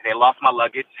 They lost my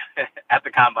luggage at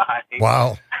the combine.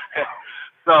 Wow.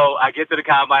 So I get to the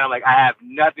combine. I'm like, I have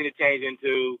nothing to change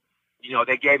into.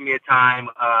 They gave me a time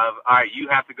of, all right, you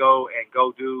have to go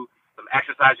do some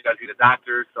exercise. You got to see the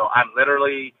doctor. So I'm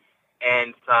literally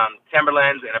in some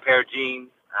Timberlands and a pair of jeans.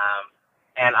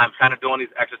 And I'm kind of doing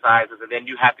these exercises. And then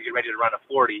you have to get ready to run a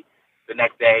 40 the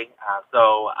next day.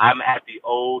 So we're at the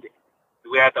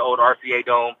old RCA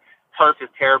Dome. Turf is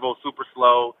terrible, super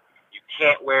slow. You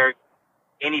can't wear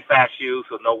any fast shoes,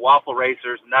 so no waffle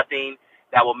racers, nothing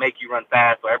that will make you run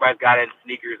fast. So everybody's got in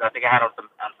sneakers. I think I had on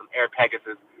some Air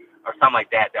Pegasus or something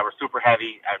like that were super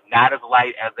heavy, not as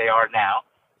light as they are now.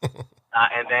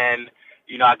 And then,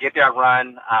 I get there, I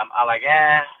run. I'm like,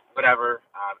 whatever.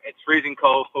 It's freezing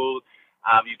cold.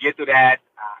 You get through that,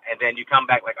 and then you come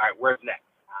back like, all right, where's next?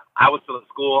 I was still in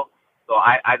school, so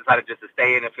I decided just to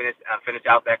stay in and finish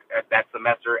out that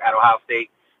semester at Ohio State.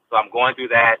 So I'm going through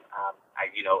that.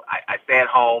 I stay at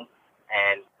home,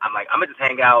 and I'm like, I'm going to just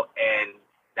hang out. And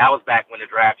that was back when the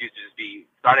draft used to just be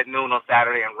start at noon on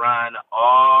Saturday and run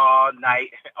all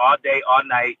night, all day, all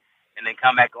night, and then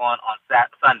come back on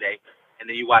Sunday, and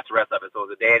then you watch the rest of it. So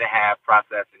it's a day and a half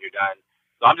process, and you're done.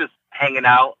 So I'm just hanging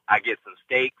out. I get some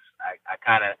steaks. I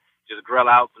kind of just grill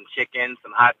out some chicken,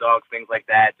 some hot dogs, things like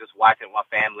that, just watching with my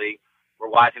family. We're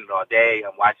watching it all day.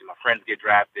 I'm watching my friends get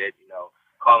drafted,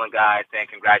 calling guys, saying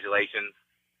congratulations.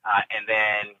 And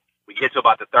then we get to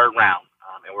about the third round,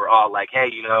 and we're all like, hey,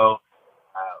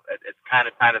 it's kind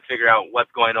of trying to figure out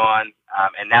what's going on.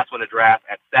 And that's when the draft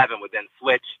at 7 would then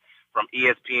switch from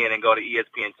ESPN and go to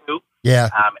ESPN2. Yeah.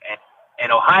 And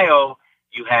in Ohio,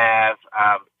 you have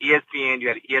ESPN, you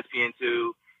had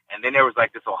ESPN2, and then there was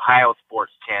like this Ohio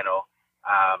sports channel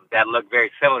that looked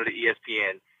very similar to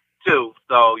ESPN2.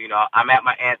 So, I'm at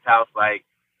my aunt's house, like,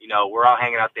 we're all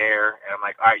hanging out there, and I'm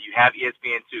like, all right, you have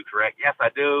ESPN2, correct? Yes, I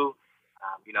do.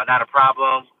 Not a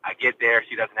problem. I get there.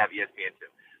 She doesn't have ESPN2.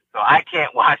 So I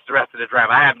can't watch the rest of the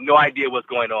draft. I have no idea what's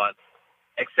going on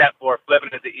except for flipping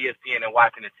it to ESPN and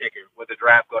watching the ticker with the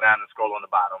draft go down and scroll on the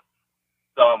bottom.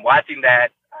 So I'm watching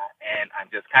that, and I'm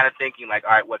just kind of thinking, like,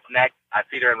 all right, what's next? I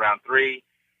see her in round 3.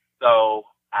 So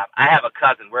I have a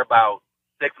cousin. We're about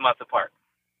 6 months apart.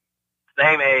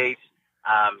 Same age.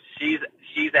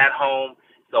 She's at home.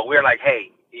 So we're like,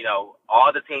 hey,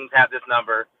 all the teams have this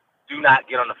number. Do not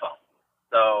get on the phone.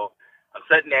 So I'm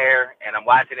sitting there, and I'm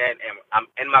watching it, and I'm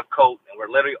in my coat, and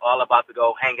we're literally all about to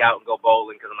go hang out and go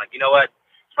bowling because I'm like, you know what?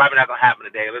 It's probably not going to happen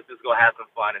today. Let's just go have some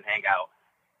fun and hang out.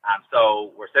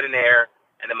 So we're sitting there,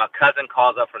 and then my cousin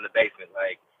calls up from the basement,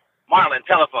 like, Marlon,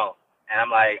 telephone. And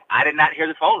I'm like, I did not hear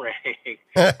the phone ring.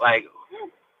 Like,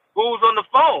 who's on the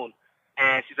phone?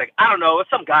 And she's like, I don't know. It's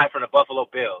some guy from the Buffalo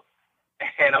Bills.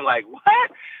 And I'm like, what?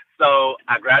 So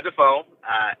I grabbed the phone,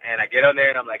 and I get on there,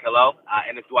 and I'm like, hello.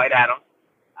 And it's Dwight Adams.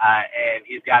 And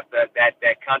he's got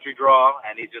that country drawl,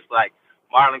 and he's just like,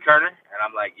 Marlon Kerner? And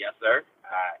I'm like, yes, sir.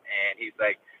 And he's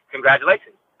like,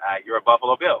 congratulations. You're a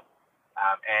Buffalo Bill.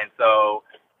 And so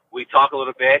we talk a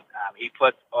little bit. He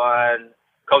puts on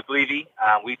Coach Levy.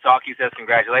 We talk. He says,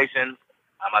 congratulations.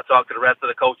 I talk to the rest of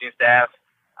the coaching staff.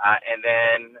 And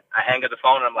then I hang up the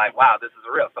phone, and I'm like, wow, this is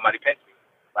real. Somebody pinched me.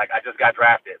 Like, I just got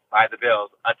drafted by the Bills,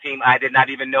 a team I did not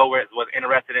even know was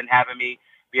interested in having me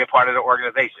be a part of the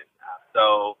organization.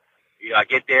 So, I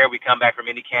get there, we come back from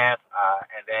minicamp,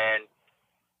 and then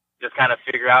just kind of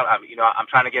figure out, I'm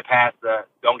trying to get past the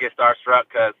don't get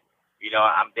starstruck because,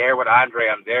 I'm there with Andre,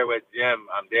 I'm there with Jim,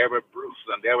 I'm there with Bruce,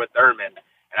 I'm there with Thurman,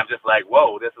 and I'm just like,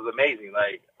 whoa, this is amazing.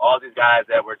 Like, all these guys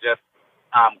that were just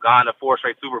gone to 4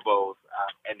 straight Super Bowls,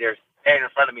 and they're standing in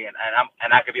front of me,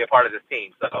 and I could be a part of this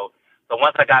team. So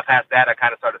once I got past that, I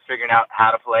kind of started figuring out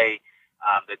how to play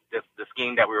the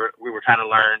scheme that we were trying to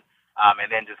learn.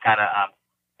 And then just kind of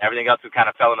everything else just kind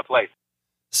of fell into place.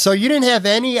 So you didn't have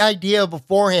any idea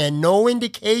beforehand, no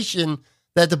indication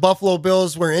that the Buffalo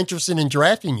Bills were interested in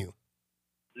drafting you?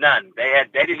 None. They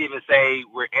didn't even say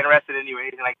we're interested in you or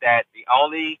anything like that. The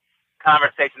only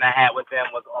conversation I had with them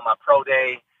was on my pro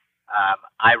day.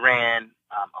 I ran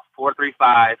a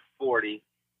 4.35 40,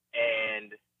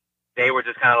 and they were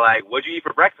just kind of like, what'd you eat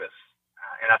for breakfast?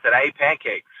 And I said, I ate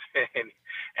pancakes.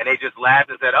 And they just laughed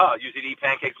and said, oh, you should eat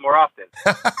pancakes more often.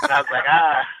 And I was like,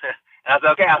 And I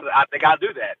said, okay, I think I'll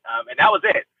do that. And that was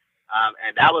it.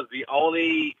 And that was the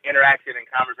only interaction and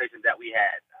conversation that we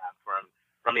had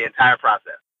from the entire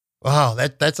process. Wow,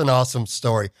 that's an awesome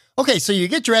story. Okay, so you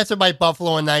get drafted by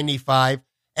Buffalo in 95.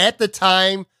 At the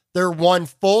time, they're 1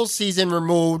 full season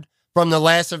removed from the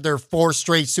last of their 4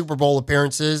 straight Super Bowl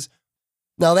appearances.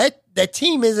 Now, that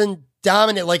team isn't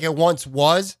dominant like it once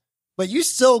was, but you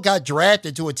still got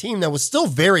drafted to a team that was still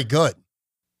very good.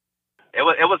 It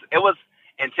was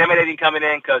intimidating coming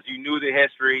in because you knew the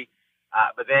history,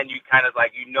 but then you kind of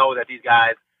like that these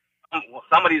guys,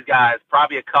 some of these guys,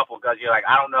 probably a couple, because you're like,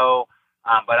 I don't know,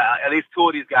 but at least 2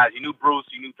 of these guys, you knew Bruce,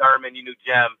 you knew Thurman, you knew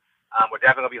Jim, were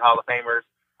definitely gonna be Hall of Famers.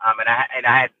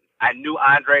 I knew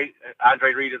Andre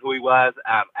Reed is who he was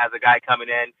as a guy coming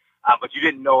in, but you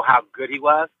didn't know how good he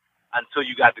was until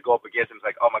you got to go up against him. It's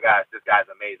like, oh my gosh, this guy's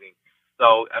amazing.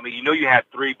 So, I mean, you had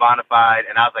 3 bona fide,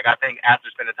 and I was like, I think after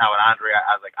spending time with Andre,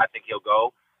 I was like, I think he'll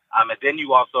go. And then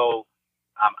you also,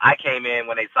 I came in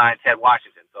when they signed Ted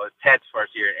Washington. So it's Ted's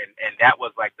first year, and that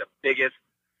was like the biggest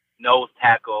nose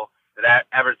tackle that I've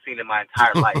ever seen in my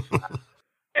entire life.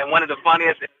 And one of the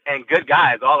funniest and good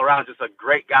guys all around, just a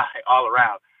great guy all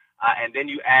around. And then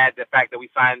you add the fact that we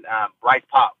signed Bryce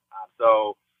Pop,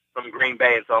 so from Green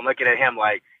Bay. And so I'm looking at him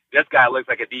like, this guy looks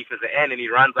like a defensive end, and he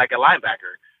runs like a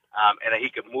linebacker. And he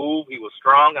could move. He was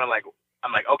strong. And I'm like,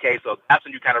 okay, so that's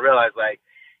when you kind of realize, like,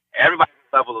 everybody's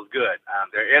level is good.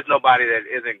 There is nobody that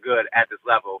isn't good at this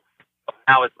level.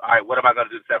 Now it's, all right, what am I going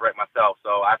to do to separate myself?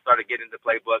 So I started getting into the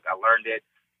playbook. I learned it.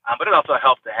 But it also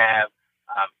helped to have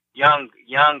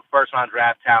young first-round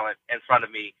draft talent in front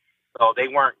of me. So they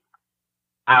weren't,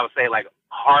 I would say, like,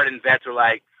 hardened vets were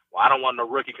like, well, I don't want no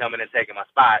rookie coming and taking my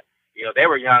spot. They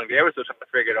were young. They were still trying to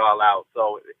figure it all out.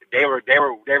 So they were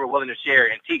willing to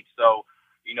share and teach. So,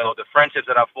 the friendships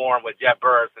that I formed with Jeff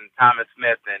Burris and Thomas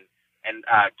Smith and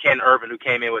Ken Irvin, who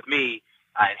came in with me,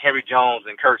 and Henry Jones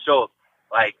and Kurt Schultz,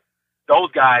 like, those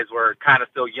guys were kind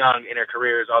of still young in their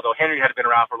careers, although Henry had been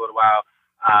around for a little while.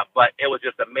 But it was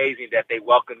just amazing that they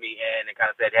welcomed me in and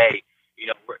kind of said, hey,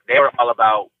 they were all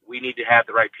about, we need to have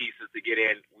the right pieces to get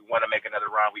in. We want to make another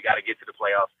run. We got to get to the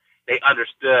playoffs. They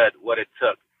understood what it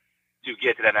took to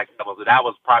get to that next level. So that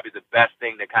was probably the best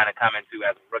thing to kind of come into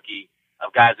as a rookie,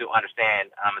 of guys who understand,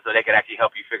 so they could actually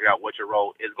help you figure out what your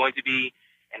role is going to be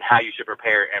and how you should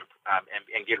prepare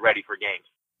and get ready for games.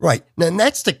 Right. And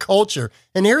that's the culture.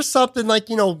 And here's something like,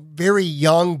 very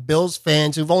young Bills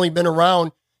fans who've only been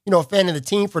around, a fan of the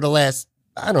team for the last,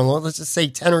 I don't know, let's just say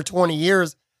 10 or 20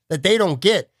 years that they don't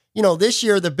get. This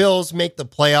year the Bills make the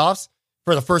playoffs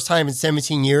for the first time in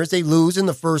 17 years. They lose in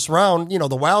the first round,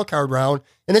 the wild card round,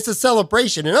 and it's a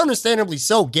celebration, and understandably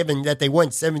so, given that they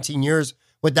went 17 years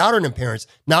without an appearance.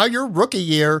 Now your rookie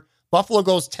year, Buffalo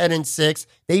goes 10-6.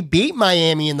 They beat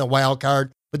Miami in the wild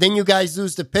card, but then you guys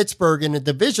lose to Pittsburgh in the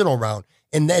divisional round.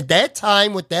 And at that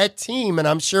time with that team, and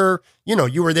I'm sure,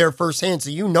 you were there firsthand, so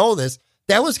you know this,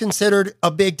 that was considered a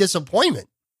big disappointment.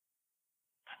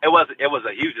 It was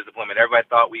a huge disappointment. Everybody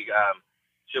thought we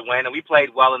should win, and we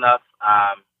played well enough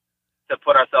to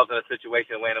put ourselves in a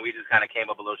situation to win, and we just kind of came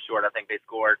up a little short. I think they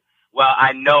scored. Well,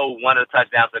 I know one of the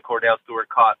touchdowns that Cordell Stewart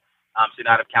caught should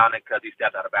not have counted because he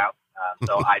stepped out of bounds.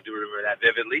 So I do remember that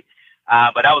vividly.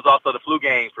 But that was also the flu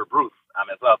game for Bruce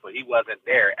as well, so he wasn't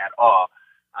there at all.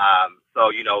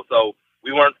 So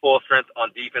we weren't full strength on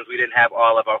defense. We didn't have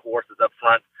all of our horses up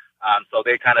front. So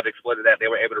they kind of exploited that. They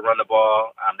were able to run the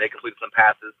ball. They completed some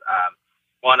passes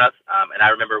on us. And I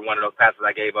remember one of those passes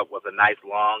I gave up was a nice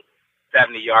long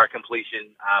 70-yard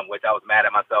completion, which I was mad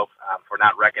at myself for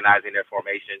not recognizing their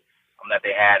formation that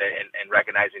they had and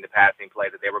recognizing the passing play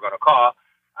that they were going to call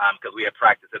because we had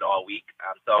practiced it all week.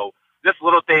 So just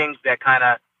little things that kind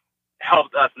of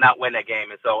helped us not win that game.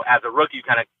 And so as a rookie, you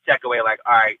kind of check away like,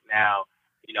 all right, now,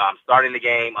 I'm starting the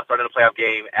game. I'm starting the playoff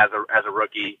game as a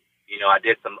rookie. I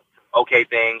did some okay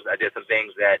things. I did some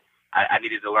things that I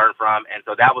needed to learn from. And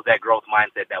so that was that growth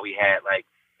mindset that we had. Like,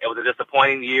 it was a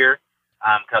disappointing year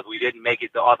because we didn't make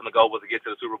it. The ultimate goal was to get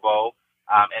to the Super Bowl.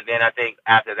 And then I think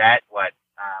after that,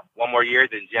 one more year,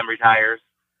 then Jim retires.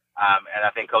 And I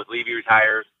think Coach Levy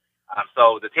retires.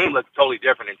 So the team looks totally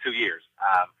different in 2 years.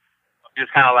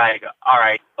 Just kind of like, all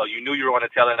right, so you knew you were on the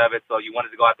tail end of it, so you wanted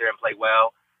to go out there and play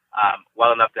well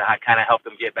enough to kind of help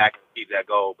them get back and achieve that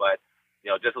goal. But,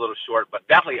 just a little short, but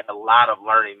definitely a lot of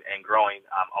learning and growing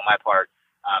on my part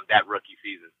that rookie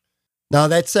season. Now,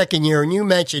 that second year, and you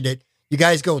mentioned it, you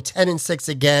guys go 10-6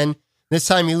 again. This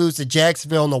time you lose to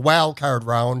Jacksonville in the wild card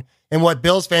round. And what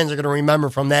Bills fans are going to remember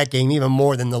from that game, even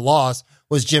more than the loss,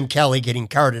 was Jim Kelly getting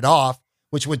carted off,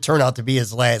 which would turn out to be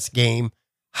his last game.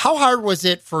 How hard was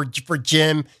it for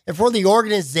Jim and for the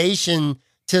organization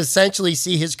to essentially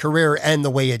see his career end the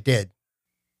way it did?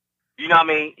 You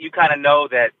kind of know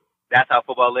that that's how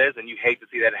football is, and you hate to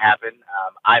see that happen.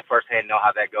 I firsthand know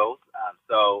how that goes.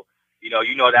 So,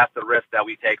 that's the risk that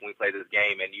we take when we play this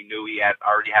game, and you knew he had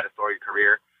already had a storied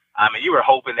career. And you were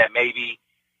hoping that maybe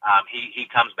he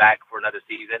comes back for another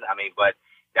season. But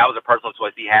that was a personal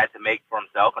choice he had to make for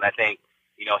himself, and I think,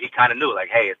 he kind of knew, like,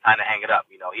 hey, it's time to hang it up.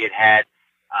 He had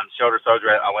shoulder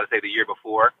surgery, I want to say, the year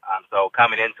before. So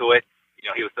coming into it,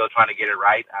 he was still trying to get it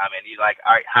right. And he's like,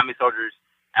 all right, how many surgeries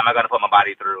am I going to put my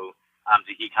body through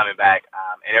to keep coming back?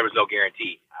 And there was no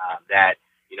guarantee that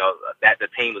the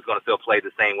team was going to still play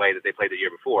the same way that they played the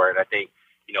year before. And I think,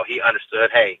 he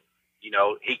understood, hey,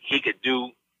 he could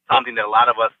do something that a lot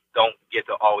of us don't get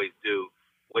to always do,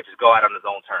 which is go out on his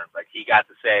own terms. Like, he got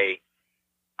to say,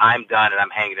 I'm done and I'm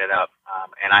hanging it up,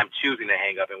 and I'm choosing to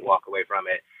hang up and walk away from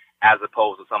it, as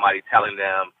opposed to somebody telling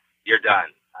them you're done.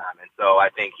 And so I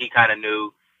think he kind of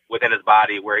knew within his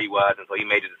body where he was, and so he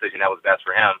made the decision that was best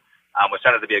for him, which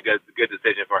turned out to be a good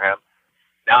decision for him.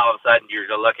 Now all of a sudden you're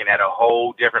looking at a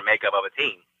whole different makeup of a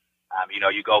team.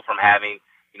 You go from having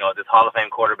this Hall of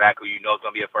Fame quarterback who is going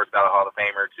to be a first ballot Hall of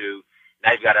Famer to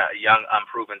now you've got a young,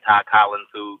 unproven Todd Collins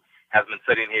who has been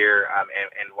sitting here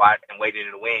and waiting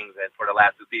in the wings and for the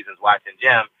last 2 seasons watching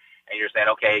Jim, and you're saying,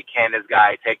 okay, can this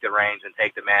guy take the reins and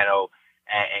take the mantle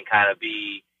and kind of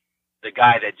be the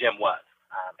guy that Jim was?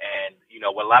 And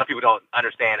what a lot of people don't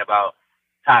understand about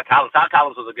Todd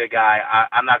Collins was a good guy.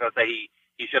 I'm not going to say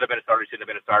he should have been a starter, shouldn't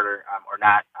have been a starter or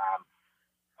not.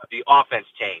 The offense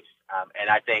changed,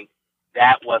 and I think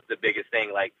that was the biggest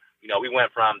thing. Like, we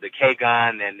went from the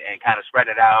K-gun and kind of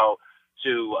spreading it out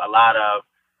to a lot of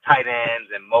tight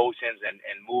ends and motions and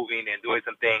moving and doing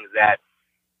some things that,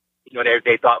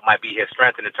 they thought might be his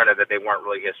strength, and it turned out that they weren't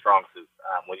really his strong suit.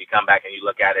 When you come back and you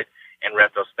look at it in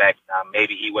retrospect,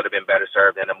 maybe he would have been better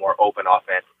served in a more open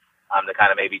offense to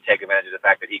kind of maybe take advantage of the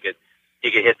fact that he could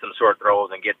he could hit some short throws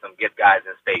and get guys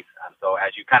in space. So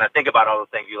as you kind of think about all those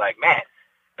things, you're like, man,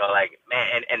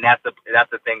 and that's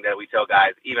the thing that we tell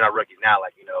guys, even our rookies now,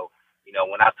 like,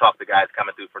 when I talk to guys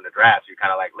coming through from the drafts, you're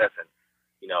kind of like, listen,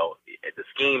 the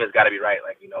scheme has got to be right.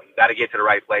 Like, you got to get to the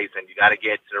right place and you got to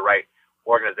get to the right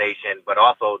organization, but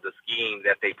also the scheme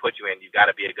that they put you in, you got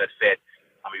to be a good fit.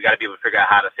 You got to be able to figure out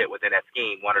how to fit within that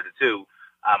scheme, one or the two,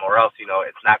 or else,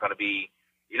 it's not going to be,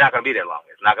 you're not going to be there long.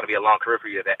 It's not going to be a long career for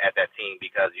you at that team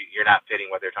because you're not fitting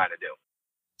what they're trying to do.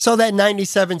 So that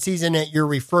 97 season that you're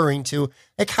referring to,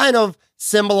 it kind of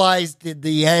symbolized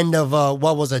the end of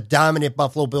what was a dominant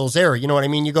Buffalo Bills era. You know what I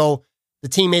mean? You go, the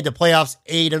team made the playoffs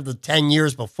 8 of the 10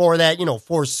 years before that,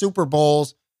 4 Super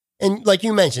Bowls. And like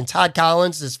you mentioned, Todd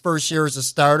Collins, his first year as a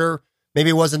starter,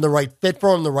 maybe it wasn't the right fit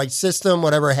for him, the right system,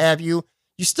 whatever have you.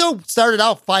 You still started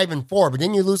out 5-4, but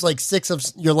then you lose like 6 of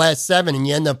your last 7 and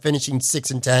you end up finishing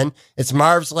 6-10. It's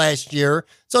Marv's last year.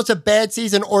 So it's a bad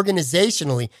season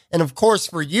organizationally. And of course,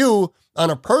 for you on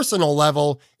a personal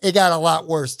level, it got a lot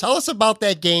worse. Tell us about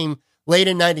that game late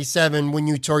in 97 when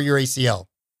you tore your ACL.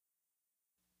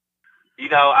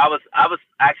 I was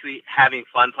actually having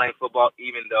fun playing football,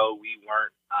 even though we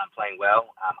weren't playing well.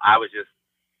 I was just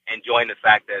enjoying the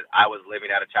fact that I was living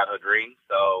out a childhood dream.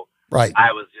 So right.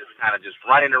 I was just kind of just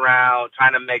running around,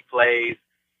 trying to make plays.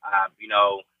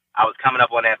 I was coming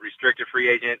up on that restricted free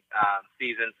agent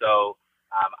season. So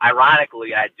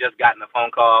ironically, I had just gotten a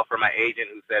phone call from my agent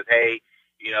who says, hey,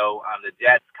 the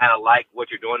Jets kind of like what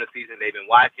you're doing this season. They've been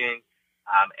watching.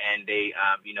 And they,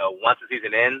 once the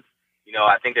season ends,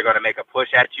 I think they're going to make a push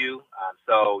at you.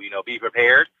 So, be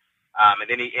prepared. And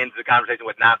then he ends the conversation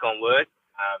with knock on wood.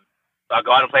 So I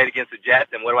go out and play it against the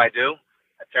Jets. And what do?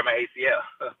 I tear my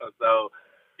ACL. So,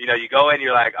 you go in,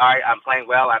 you're like, all right, I'm playing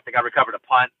well. I think I recovered a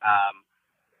punt,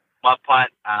 muff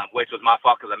punt, which was my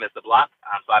fault because I missed the block.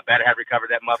 So I better have recovered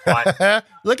that muff punt.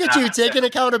 Look at you taking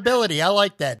accountability. I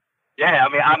like that. Yeah,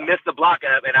 I missed the block,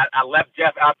 and I left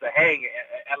Jeff out to hang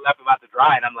and left him out to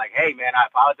dry. And I'm like, hey, man, I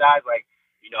apologize. Like,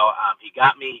 he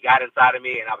got me, he got inside of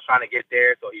me, and I was trying to get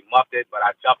there, so he muffed it, but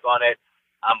I jumped on it.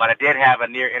 But I did have a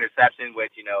near interception,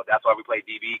 which, that's why we play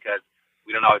DB, because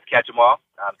we don't always catch them all.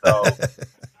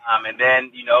 And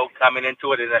then, coming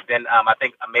into it, and then I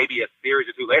think maybe a series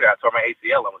or two later, I tore my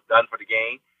ACL and was done for the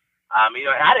game. And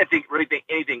I didn't really think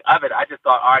anything of it. I just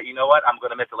thought, all right, you know what? I'm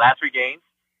going to miss the last 3 games.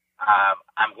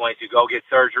 I'm going to go get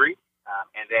surgery,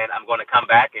 and then I'm going to come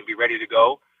back and be ready to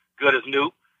go, good as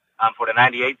new, for the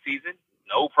 98 season.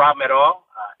 No problem at all.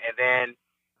 And then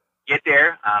get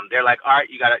there. They're like, all right,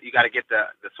 you got to get the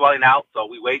swelling out. So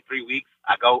we wait 3 weeks.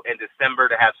 I go in December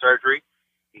to have surgery.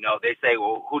 They say,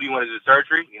 well, who do you want to do the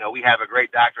surgery? We have a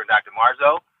great doctor, Dr.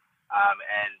 Marzo.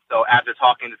 And so after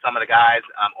talking to some of the guys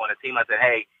on the team, I said,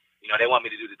 hey, they want me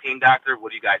to do the team doctor.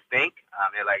 What do you guys think?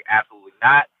 They're like, absolutely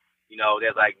not.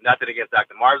 There's like nothing against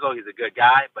Dr. Marzo. He's a good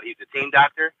guy, but he's a team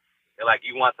doctor. They're like,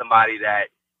 you want somebody that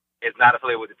is not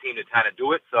affiliated with the team to kind of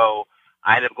do it. So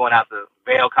I ended up going out to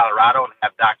Vail, Colorado, and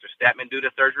have Dr. Stetman do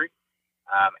the surgery.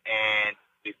 And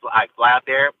I fly out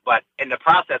there. But in the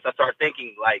process, I started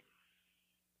thinking, like,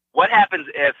 what happens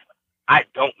if I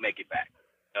don't make it back?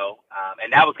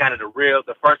 And that was kind of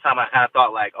the first time I kind of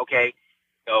thought, like, okay,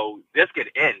 this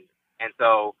could end. And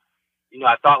so,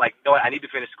 I thought, like, I need to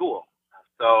finish school.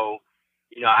 So,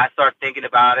 I started thinking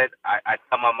about it. I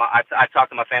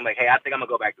talked to my family, like, hey, I think I'm going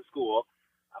to go back to school.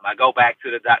 I go back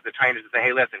to the trainers and say,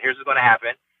 hey, listen, here's what's going to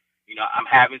happen. I'm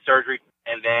having surgery,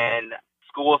 and then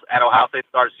school at Ohio State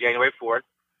starts January 4th.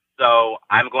 So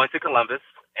I'm going to Columbus,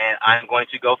 and I'm going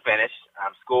to go finish.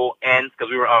 School ends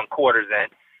because we were on quarters then.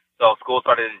 So school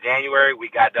started in January. We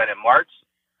got done in March.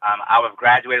 I was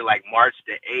graduated like March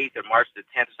the 8th or March the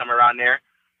 10th or somewhere around there.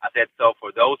 I said, so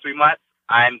for those 3 months,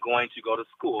 I'm going to go to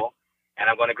school, and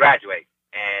I'm going to graduate.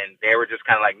 And they were just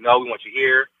kind of like, no, we want you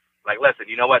here. Like, listen,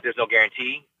 you know what? There's no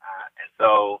guarantee. And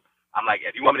so I'm like,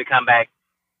 if you want me to come back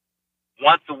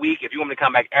once a week, if you want me to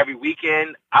come back every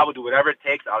weekend, I will do whatever it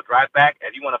takes. I'll drive back.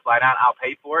 If you want to fly down, I'll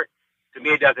pay for it. To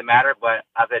me, it doesn't matter. But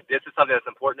I said, this is something that's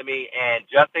important to me. And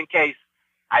just in case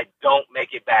I don't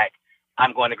make it back,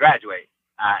 I'm going to graduate.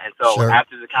 And so Sure.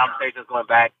 After the conversations going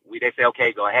back, they say,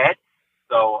 okay, go ahead.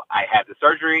 So I had the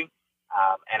surgery,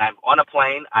 and I'm on a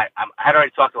plane. I had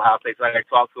already talked to Ohio State, so I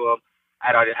talked to them. I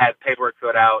had already had paperwork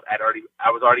filled out.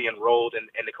 I was already enrolled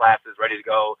in the classes, ready to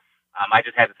go. I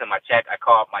just had to send my check. I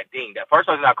called my dean. The first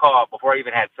person I called before I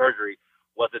even had surgery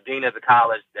was the dean of the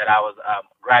college that I was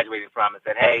graduating from, and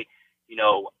said, hey,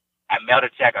 I mailed a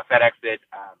check. I FedExed it.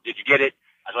 Did you get it?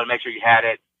 I just want to make sure you had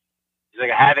it. He's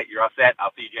like, I have it. You're all set.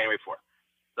 I'll see you January 4th.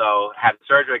 So I have the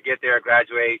surgery, I get there, I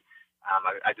graduate.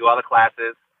 I do all the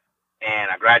classes,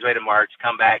 and I graduate in March,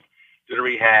 come back. do the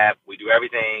rehab. We do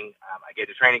everything. I get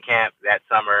to training camp that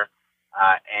summer,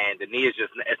 and the knee is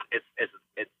just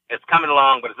it's coming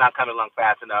along, but it's not coming along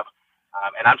fast enough.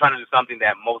 And I'm trying to do something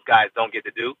that most guys don't get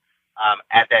to do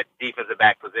at that defensive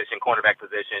back position, cornerback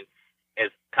position, is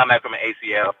come back from an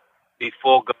ACL, be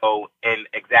full go in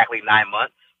exactly 9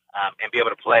 months, and be able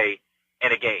to play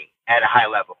in a game at a high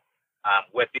level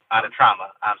with the amount of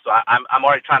trauma. So I'm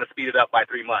already trying to speed it up by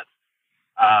 3 months.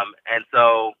 And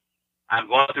so I'm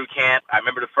going through camp. I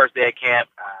remember the first day of camp,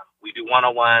 we do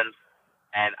one-on-ones,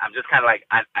 and I'm just kind of like,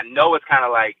 I know it's kind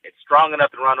of like, it's strong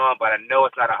enough to run on, but I know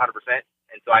it's not 100%.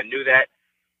 And so I knew that.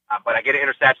 But I get an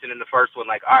interception in the first one,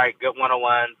 like, all right, good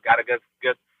one-on-ones, got a good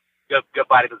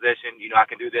body position. I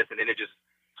can do this. And then it just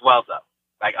swells up.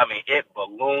 Like, I mean, it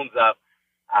balloons up,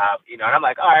 and I'm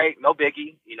like, all right, no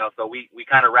biggie. So we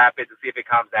kind of wrap it to see if it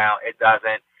calms down. It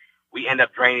doesn't. We end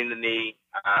up draining the knee,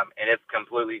 and it's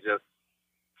completely just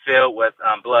filled with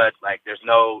blood. Like, there's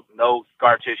no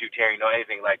scar tissue tearing, no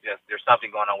anything. Like, just there's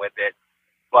something going on with it.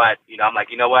 But I'm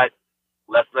like, you know what?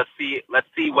 Let's see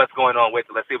what's going on with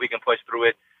it. Let's see if we can push through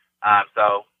it.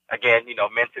 So again,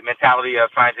 mentality of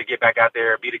trying to get back out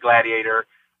there, be the gladiator.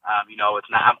 It's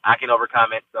not. I can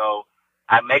overcome it. So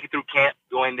I make it through camp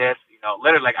doing this.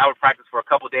 Literally, like, I would practice for a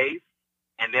couple days,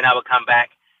 and then I would come back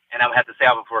and I would have to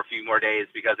salve it for a few more days,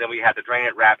 because then we have to drain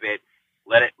it, wrap it,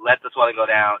 let the swelling go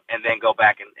down, and then go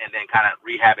back and then kind of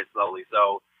rehab it slowly.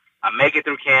 So I make it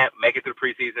through camp, make it through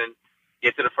preseason,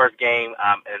 get to the first game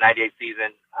in the 98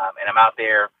 season, and I'm out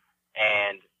there,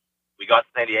 and we go out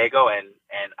to San Diego, and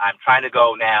I'm trying to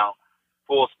go now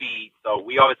full speed. So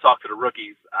we always talk to the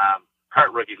rookies,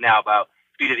 current rookies now, about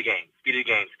speed of the game. Speed of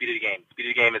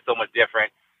the game is so much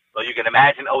different. So you can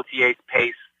imagine OTA's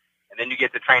pace, and then you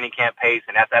get the training camp pace,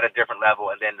 and that's at a different level.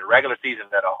 And then the regular season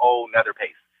is at a whole nother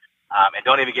pace. And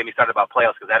don't even get me started about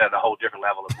playoffs, because that's at a whole different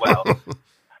level as well.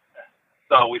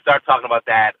 So we start talking about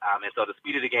that. And so the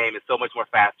speed of the game is so much more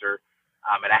faster.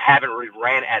 And I haven't really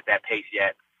ran at that pace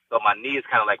yet. So my knee is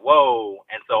kind of like, whoa.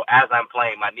 And so as I'm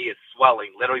playing, my knee is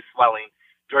swelling, literally swelling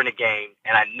during the game.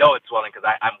 And I know it's swelling because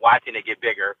I'm watching it get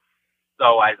bigger.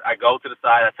 So I go to the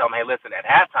side. I tell them, hey, listen, at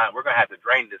halftime, we're going to have to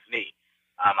drain this knee.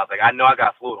 I was like, I know I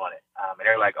got fluid on it. And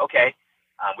they're like, okay,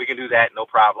 we can do that, no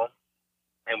problem.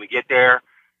 And we get there,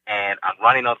 and I'm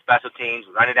running on special teams,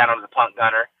 running down on the punt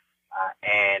gunner.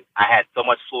 And I had so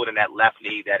much fluid in that left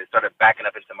knee that it started backing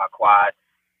up into my quad.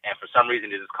 And for some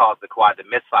reason, it just caused the quad to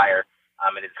misfire.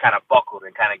 And it kind of buckled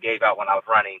and kind of gave out when I was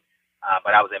running.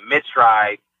 But I was in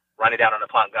mid-stride, running down on the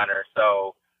punt gunner.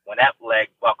 So when that leg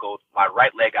buckled, my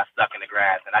right leg got stuck in the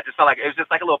grass. And I just felt like it was just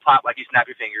like a little pop, like you snap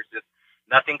your fingers. Just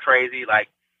nothing crazy, like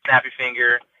snap your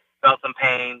finger, felt some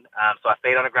pain. So I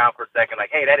stayed on the ground for a second,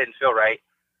 like, hey, that didn't feel right.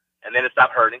 And then it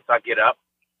stopped hurting. So I get up,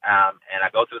 and I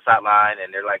go to the sideline,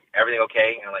 and they're like, everything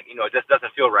okay? And I'm like, it just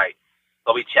doesn't feel right.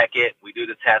 So we check it. We do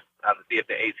the test to see if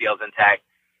the ACL is intact.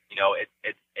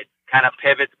 It kind of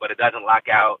pivots, but it doesn't lock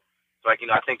out. So, like,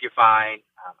 I think you're fine.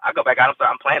 I go back out.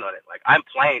 I'm playing on it. Like, I'm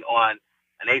playing on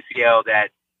an ACL that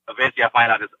eventually I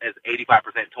find out is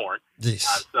 85% torn.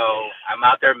 So I'm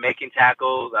out there making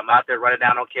tackles. I'm out there running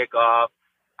down on kickoff.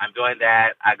 I'm doing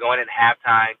that. I go in at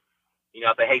halftime.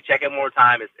 I say, hey, check it one more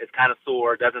time. It's kind of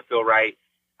sore. Doesn't feel right.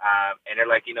 And they're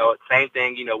like, same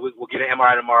thing. We'll get an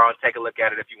MRI tomorrow and take a look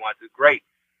at it if you want to. Great.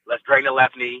 Let's drain the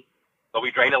left knee. So we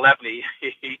drain the left knee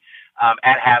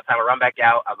at halftime. I run back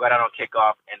out. I go down on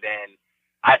kickoff, and then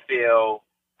I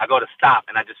go to stop,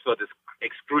 and I just feel this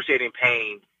excruciating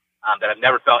pain that I've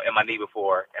never felt in my knee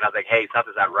before. And I was like, hey,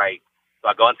 something's not right. So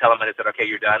I go and tell them, and they said, okay,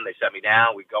 you're done. They shut me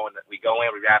down. We go in, we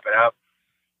wrap it up.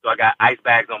 So I got ice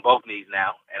bags on both knees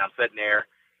now, and I'm sitting there.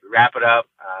 We wrap it up.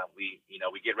 We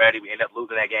get ready. We end up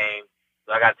losing that game.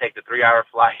 So I got to take the 3-hour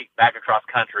flight back across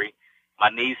country. My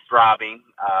knee's throbbing,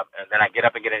 and then I get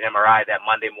up and get an MRI that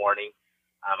Monday morning.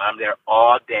 I'm there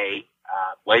all day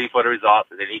waiting for the results,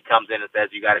 and then he comes in and says,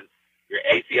 your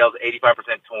ACL is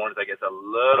 85% torn. It's like it's a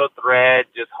little thread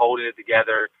just holding it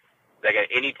together. It's like at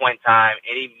any point in time,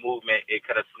 any movement, it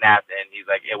could have snapped, and he's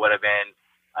like, it would have been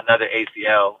another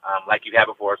ACL like you had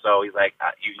before. So he's like,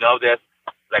 this.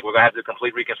 Like, we're going to have to do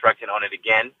complete reconstruction on it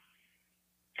again,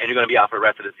 and you're going to be out for the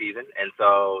rest of the season. And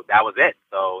so that was it.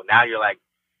 So now you're like,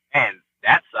 man,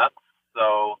 that sucks.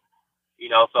 So,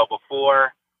 so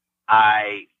before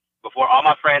all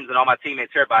my friends and all my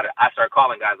teammates hear about it, I start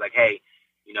calling guys like, hey,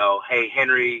 hey,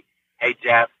 Henry, hey,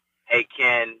 Jeff, hey,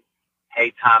 Ken,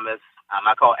 hey, Thomas.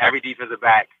 I call every defensive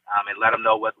back and let them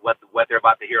know what they're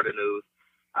about to hear the news.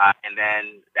 And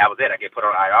then that was it. I get put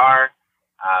on IR,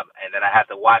 and then I have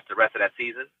to watch the rest of that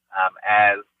season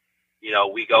as,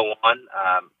 we go on.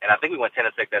 And I think we went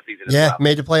 10-6 that season as well.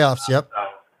 Made the playoffs, yep.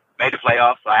 made the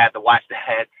playoffs, so I had to watch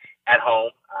that at home.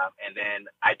 And then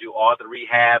I do all the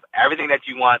rehab, everything that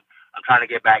you want. I'm trying to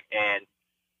get back and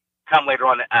come later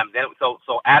on.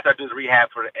 So after I do the rehab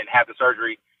and have the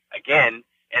surgery again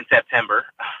in September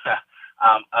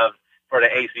for the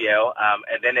ACL,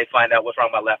 and then they find out what's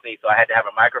wrong with my left knee. So I had to have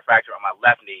a microfracture on my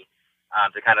left knee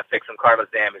to kind of fix some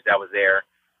cartilage damage that was there.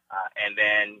 And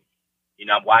then,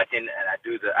 I'm watching, and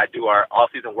I do our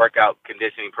all-season workout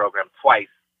conditioning program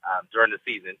twice during the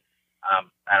season. And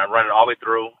I run it all the way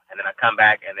through, and then I come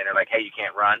back, and then they're like, hey, you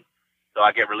can't run. So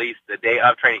I get released the day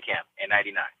of training camp in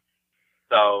 99.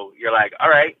 So you're like, all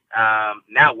right,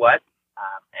 now what?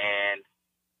 And,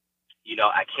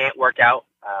 I can't work out,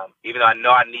 even though I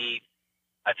know I need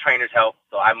a trainer's help.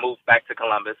 So I moved back to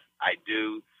Columbus. I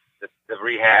do the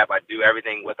rehab. I do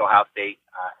everything with Ohio State,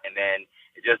 and then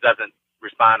it just doesn't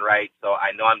respond right. So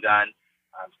I know I'm done.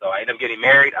 So I end up getting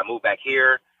married. I moved back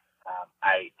here.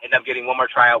 I end up getting one more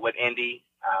tryout with Indy,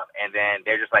 and then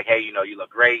they're just like, hey, you look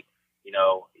great.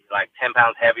 You're like 10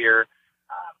 pounds heavier,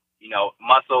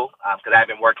 muscle, because I've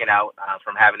been working out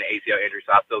from having an ACL injury,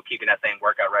 so I'm still keeping that same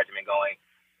workout regimen going.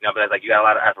 But it's like, you got a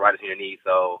lot of arthritis in your knee,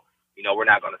 so, we're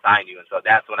not going to sign you. And so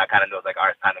that's when I kind of know it's like, all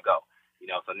right, it's time to go.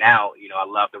 So now, I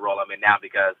love the role I'm in now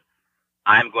because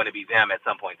I'm going to be them at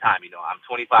some point in time. I'm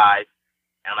 25,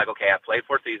 and I'm like, okay, I played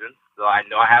 4 seasons, so I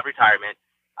know I have retirement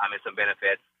and some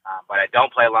benefits, but I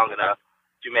don't play long enough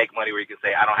to make money where you can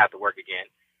say I don't have to work again.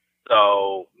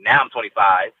 So now I'm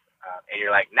 25, and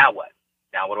you're like, now what?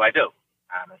 Now what do I do?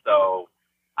 And so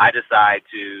I decide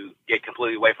to get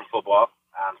completely away from football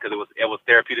because it was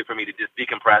therapeutic for me to just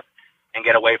decompress and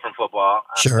get away from football.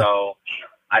 Sure. So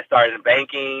I started in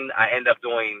banking. I ended up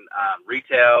doing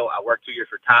retail. I worked 2 years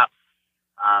for Tops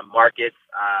Markets,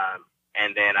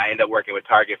 and then I ended up working with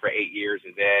Target for 8 years.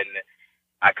 And then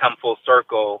I come full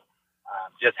circle,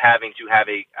 just having to have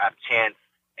a chance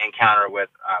encounter with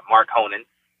Mark Honan,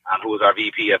 who was our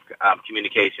VP of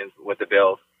communications with the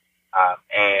Bills.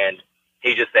 And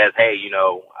he just says, hey,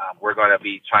 we're going to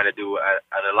be trying to do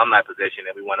an alumni position,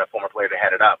 and we want a former player to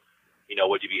head it up.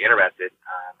 Would you be interested?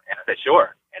 And I said,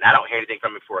 sure. And I don't hear anything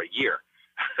from him for a year.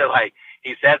 So,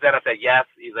 he says that. I said, yes.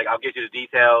 He's like, I'll get you the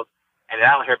details. And then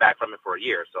I don't hear back from him for a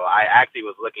year. So I actually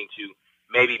was looking to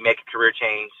maybe make a career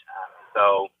change.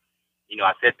 So,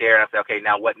 I sit there and I say, okay,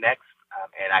 now what next?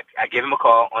 And I give him a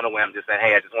call on a whim, just saying,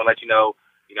 hey, I just want to let you know,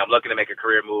 I'm looking to make a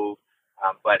career move.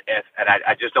 But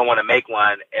I just don't want to make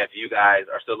one if you guys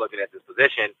are still looking at this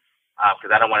position,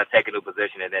 because I don't want to take a new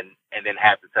position and then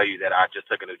have to tell you that I just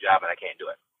took a new job and I can't do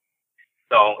it.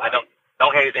 So I don't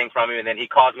hear anything from him, and then he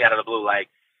calls me out of the blue like,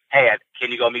 hey,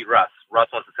 can you go meet Russ? Russ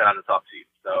wants to sit down and talk to you.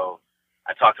 So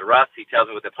I talk to Russ. He tells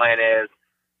me what the plan is.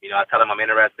 I tell him I'm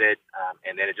interested,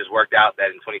 and then it just worked out that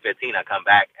in 2015 I come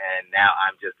back, and now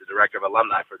I'm just the director of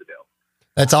alumni for the Bills.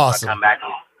 That's awesome. So I come back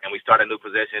and we start a new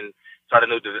position. Start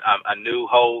a new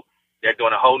whole. They're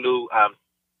doing a whole new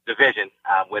division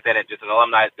within it, just an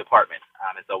alumni department,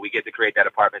 and so we get to create that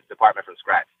department from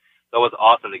scratch. So it was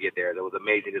awesome to get there. It was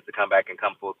amazing just to come back and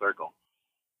come full circle.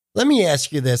 Let me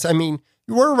ask you this. I mean,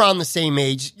 you were around the same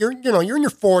age. You're in your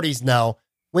 40s now.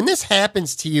 When this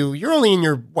happens to you, you're only in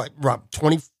your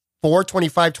 24,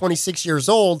 25, 26 years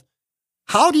old.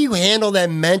 How do you handle that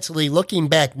mentally? Looking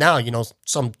back now,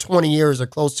 some 20 years or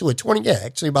close to it.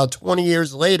 Actually about 20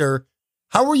 years later.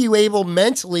 How were you able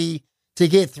mentally to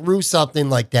get through something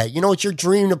like that? It's your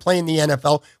dream to play in the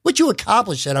NFL, which you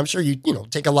accomplished it. I'm sure you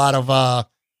take a lot of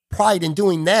pride in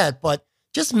doing that, but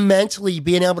just mentally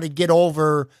being able to get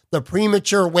over the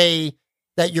premature way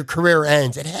that your career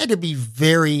ends, it had to be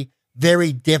very,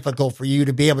 very difficult for you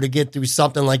to be able to get through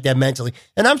something like that mentally.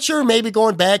 And I'm sure maybe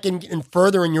going back and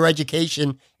further in your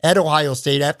education at Ohio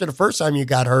State after the first time you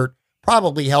got hurt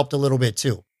probably helped a little bit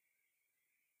too.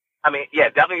 I mean, yeah,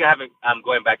 definitely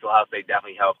going back to Ohio State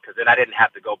definitely helped, because then I didn't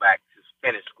have to go back to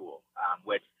finish school,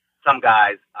 which some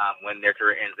guys, when their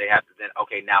career ends, they have to then,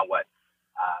 okay, now what?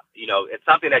 It's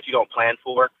something that you don't plan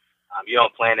for. You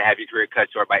don't plan to have your career cut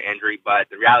short by injury, but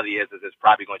the reality is it's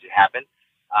probably going to happen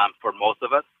for most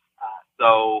of us.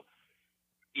 So,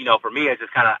 for me, it's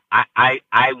just kind of,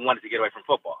 I wanted to get away from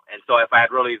football. And so if I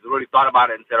had really thought about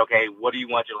it and said, okay, what do you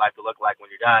want your life to look like when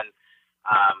you're done?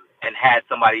 And had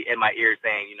somebody in my ear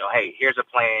saying, hey, here's a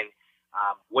plan.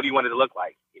 What do you want it to look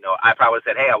like? I probably would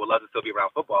have said, hey, I would love to still be around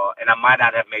football. And I might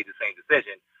not have made the same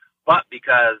decision. But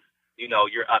because,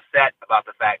 you're upset about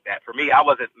the fact that, for me, I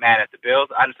wasn't mad at the Bills.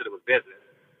 I understood it was business.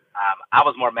 I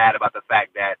was more mad about the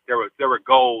fact that there were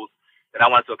goals that I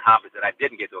wanted to accomplish that I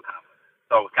didn't get to accomplish.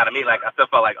 So it was kind of me, like, I still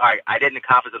felt like, all right, I didn't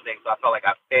accomplish the things, so I felt like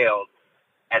I failed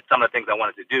at some of the things I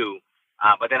wanted to do.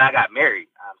 But then I got married.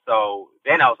 So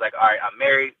then I was like, all right, I'm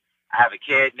married. I have a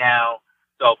kid now.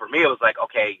 So for me, it was like,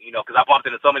 okay, because I bumped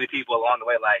into so many people along the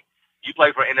way, like, you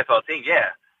play for an NFL team? Yeah.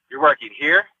 You're working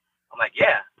here? I'm like,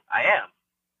 yeah, I am.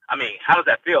 I mean, how does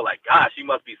that feel? Like, gosh, you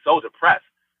must be so depressed.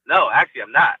 No, actually,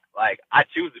 I'm not. Like, I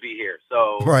choose to be here.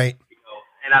 So, right.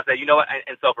 And I said, you know what?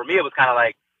 And so for me, it was kind of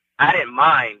like, I didn't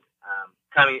mind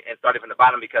coming and starting from the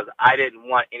bottom because I didn't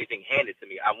want anything handed to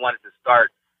me. I wanted to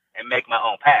start and make my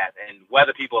own path. And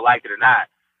whether people liked it or not,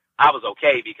 I was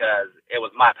okay because it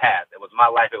was my path. It was my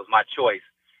life. It was my choice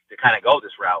to kind of go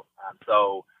this route.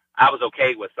 So I was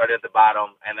okay with starting at the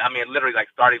bottom. And I mean, literally like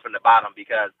starting from the bottom,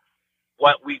 because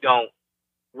what we don't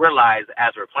realize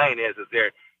as we're playing is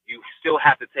there, you still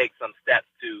have to take some steps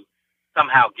to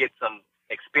somehow get some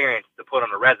experience to put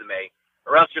on a resume,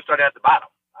 or else you're starting at the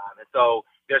bottom. And so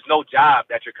there's no job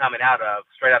that you're coming out of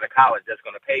straight out of college that's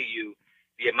going to pay you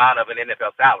the amount of an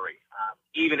NFL salary.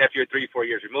 Even if you're 3-4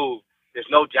 years removed, there's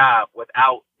no job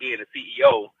without being a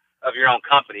CEO of your own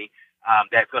company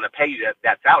that's going to pay you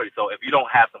that salary. So if you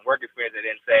don't have some work experience and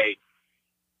then say,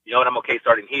 you know what, I'm okay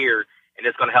starting here, and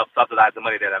it's going to help subsidize the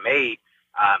money that I made,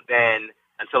 then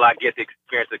until I get the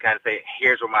experience to kind of say,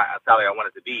 here's where my salary I want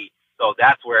it to be. So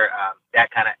that's where that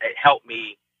kind of helped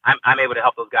me. I'm able to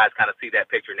help those guys kind of see that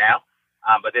picture now.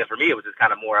 But then for me, it was just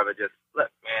kind of more of a just, look,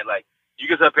 man, like, you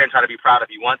can sit up here and try to be proud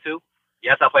if you want to.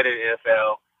 Yes, I played in the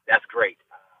NFL. That's great.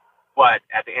 But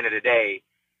at the end of the day,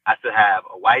 I still have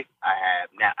a wife. I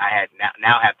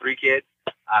now have 3 kids.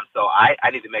 So I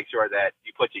need to make sure that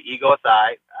you put your ego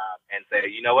aside and say,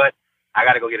 you know what, I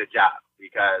got to go get a job,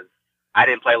 because I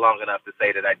didn't play long enough to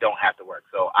say that I don't have to work.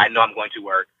 So I know I'm going to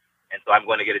work, and so I'm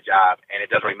going to get a job. And it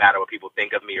doesn't really matter what people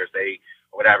think of me or say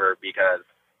or whatever, because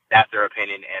that's their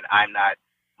opinion, and I'm not.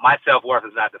 My self-worth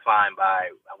is not defined by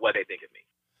what they think of me.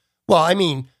 Well, I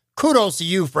mean, kudos to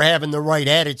you for having the right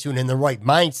attitude and the right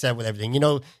mindset with everything.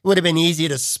 It would have been easy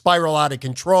to spiral out of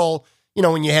control,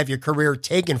 when you have your career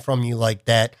taken from you like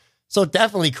that. So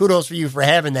definitely kudos for you for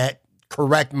having that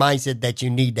correct mindset that you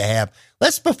need to have.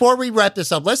 Before we wrap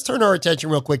this up, let's turn our attention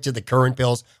real quick to the current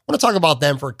Bills. I want to talk about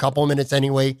them for a couple of minutes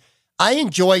anyway. I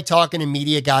enjoy talking to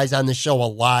media guys on the show a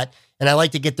lot, and I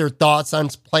like to get their thoughts on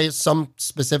some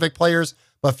specific players,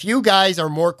 but few guys are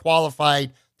more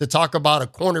qualified to talk about a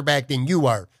cornerback than you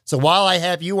are. So while I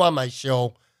have you on my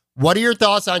show, what are your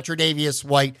thoughts on Tre'Davious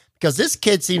White? Because this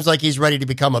kid seems like he's ready to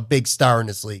become a big star in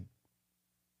this league.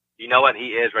 You know what?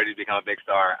 He is ready to become a big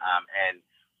star. And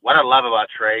what I love about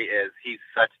Trey is he's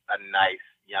such a nice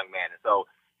young man. And so,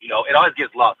 it always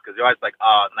gets lost because you're always like,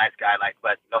 oh, nice guy.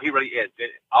 But no, he really is.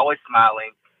 Always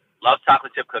smiling. Loves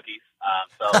chocolate chip cookies.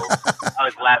 So I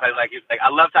always laugh at it. He's like, I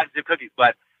love chocolate chip cookies,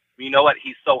 but you know what?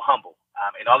 He's so humble.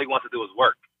 And all he wants to do is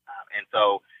work. And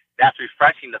so that's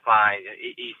refreshing to find.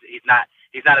 He's not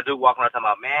a dude walking around talking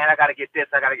about, man, I got to get this.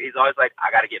 He's always like, I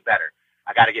got to get better.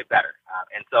 I got to get better.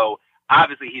 And so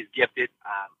obviously he's gifted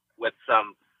with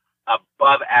some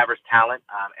above average talent.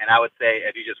 And I would say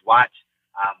if you just watch,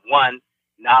 one,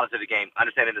 knowledge of the game,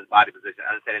 understanding his body position,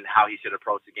 understanding how he should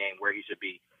approach the game, where he should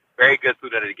be. Very good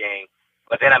student of the game.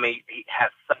 But then, he has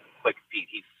such quick feet.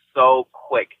 He's so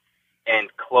quick in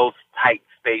close, tight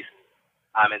space.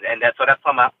 And that's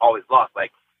something I always lost.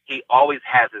 Like, he always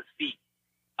has his feet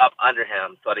up under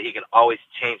him so that he can always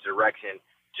change direction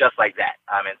just like that.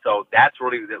 And so that's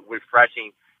really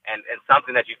refreshing and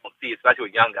something that you don't see, especially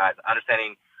with young guys,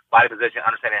 understanding body position,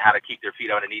 understanding how to keep their feet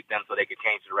underneath them so they can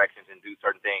change directions and do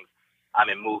certain things and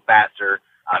move faster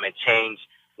and change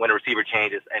when a receiver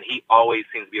changes. And he always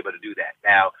seems to be able to do that.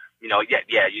 Now,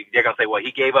 they're going to say, well,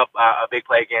 he gave up a big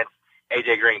play against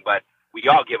A.J. Green, but we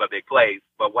all give up big plays.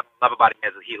 But what I love about him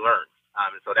is he learns.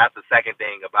 And so that's the second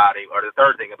thing about him, or the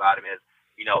third thing about him is,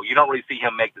 you don't really see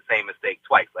him make the same mistake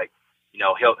twice. Like,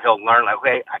 he'll learn, like,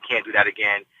 okay, I can't do that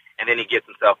again. And then he gets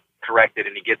himself corrected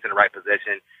and he gets in the right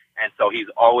position. And so he's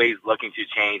always looking to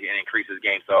change and increase his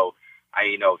game. So,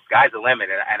 sky's the limit.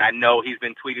 And I know he's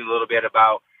been tweeting a little bit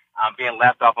about being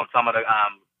left off on some of the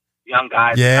young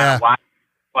guys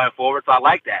going forward. So I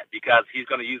like that because he's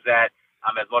going to use that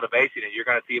as motivation, and you're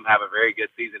going to see him have a very good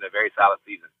season, a very solid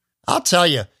season. I'll tell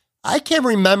you, I can't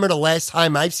remember the last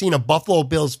time I've seen a Buffalo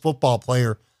Bills football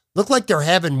player look like they're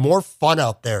having more fun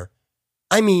out there.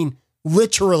 I mean,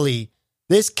 literally,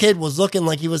 this kid was looking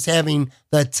like he was having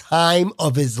the time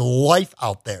of his life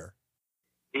out there.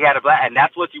 He had a blast, and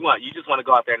that's what you want. You just want to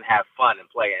go out there and have fun and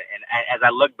play. And as I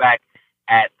look back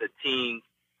at the teams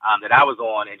that I was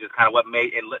on and just kind of what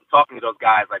made, and talking to those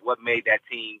guys, like what made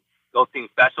those teams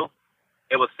special,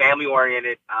 it was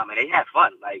family-oriented, and they had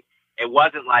fun. Like, it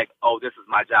wasn't like, oh, this is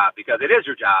my job, because it is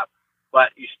your job,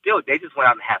 but they just went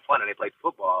out and had fun, and they played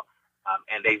football,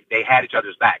 and they had each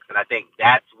other's backs. And I think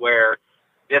that's where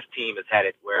this team is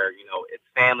headed, where, it's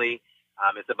family.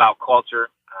 It's about culture.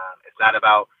 It's not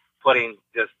about putting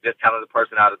just telling the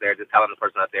person out there, just telling the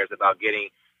person out there. It's about getting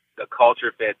the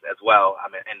culture fits as well,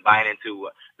 and buying into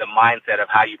the mindset of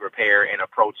how you prepare and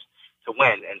approach to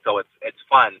win. And so it's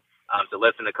fun to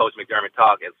listen to Coach McDermott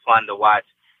talk. It's fun to watch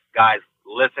guys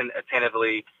listen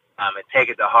attentively and take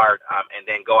it to heart, and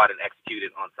then go out and execute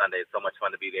it on Sunday. It's so much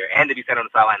fun to be there, and to be sitting on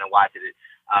the sideline and watching it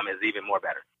is even more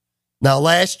better. Now,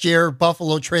 last year,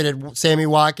 Buffalo traded Sammy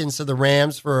Watkins to the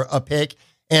Rams for a pick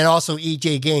and also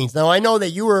E.J. Gaines. Now, I know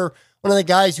that you were one of the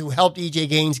guys who helped E.J.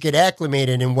 Gaines get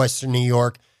acclimated in Western New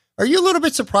York. Are you a little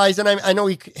bit surprised? And I know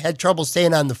he had trouble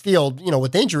staying on the field,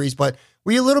 with injuries, but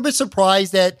were you a little bit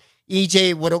surprised that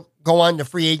E.J. would go on to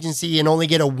free agency and only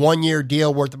get a one-year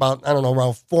deal worth about,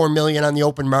 around $4 million on the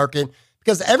open market?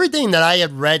 Because everything that I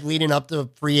had read leading up to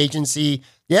free agency,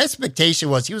 the expectation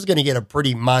was he was going to get a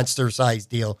pretty monster-sized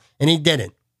deal, and he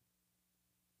didn't.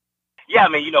 Yeah,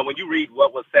 when you read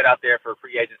what was said out there for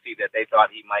free agency, that they thought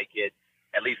he might get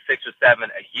at least 6 or 7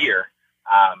 a year,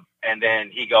 and then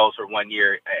he goes for 1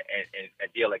 year a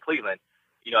deal at Cleveland,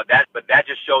 but that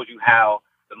just shows you how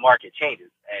the market changes.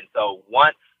 And so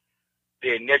once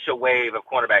the initial wave of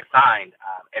cornerbacks signed,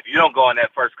 if you don't go in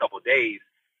that first couple of days,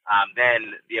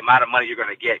 then the amount of money you're going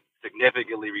to get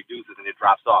significantly reduces and it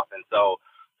drops off. And so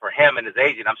for him and his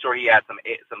agent, I'm sure he had some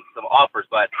offers,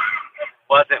 but it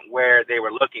wasn't where they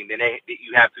were looking. Then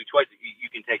you have two choices. You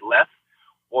can take less,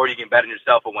 or you can bet on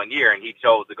yourself for 1 year. And he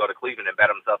chose to go to Cleveland and bet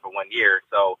on himself for 1 year.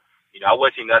 So, I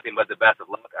wish him nothing but the best of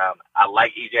luck. I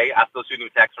like EJ. I still shoot him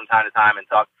texts from time to time and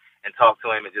talk to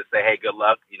him and just say, hey, good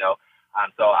luck.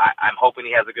 So I'm hoping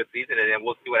he has a good season, and then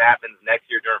we'll see what happens next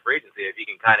year during free agency if he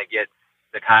can kind of get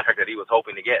the contract that he was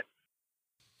hoping to get.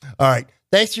 All right.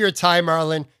 Thanks for your time,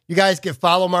 Marlon. You guys can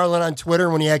follow Marlon on Twitter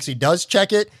when he actually does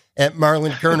check it at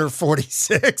Marlon Kerner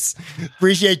 46.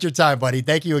 Appreciate your time, buddy.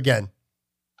 Thank you again.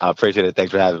 I appreciate it.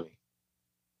 Thanks for having me.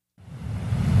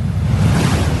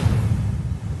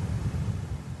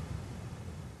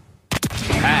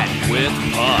 Pat with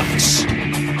Pucks.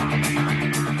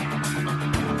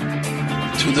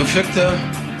 To the victor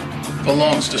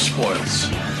belongs the spoils.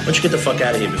 Why don't you get the fuck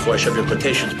out of here before I shove your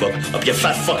quotations book up your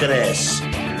fat fucking ass?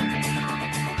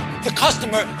 The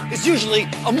customer is usually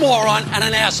a moron and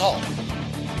an asshole.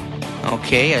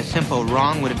 Okay, a simple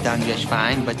wrong would have done just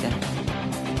fine, but...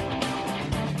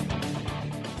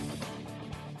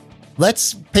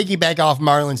 Let's piggyback off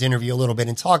Marlon's interview a little bit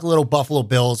and talk a little Buffalo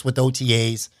Bills with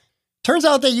OTAs. Turns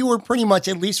out that you were pretty much,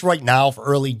 at least right now for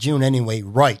early June anyway,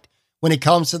 right when it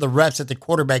comes to the reps that the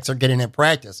quarterbacks are getting in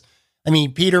practice.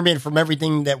 Peterman, from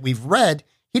everything that we've read,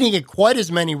 he didn't get quite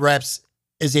as many reps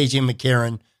as A.J.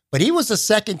 McCarron, but he was a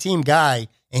second-team guy,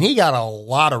 and he got a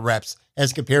lot of reps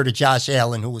as compared to Josh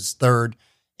Allen, who was third,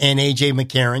 and A.J.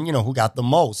 McCarron, who got the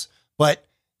most. But,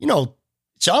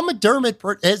 Sean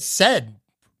McDermott has said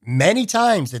many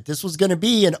times that this was going to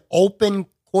be an open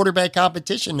quarterback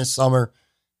competition this summer.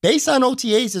 Based on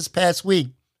OTAs this past week,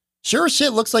 sure as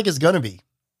shit looks like it's going to be.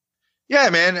 Yeah,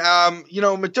 man.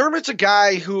 McDermott's a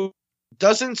guy who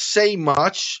doesn't say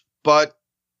much, but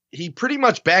he pretty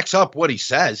much backs up what he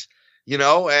says,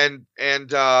 and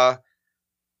I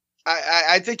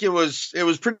think it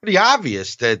was pretty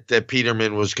obvious that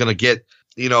Peterman was going to get,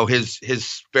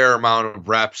 his fair amount of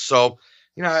reps. So,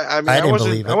 I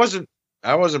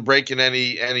wasn't breaking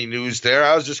any news there.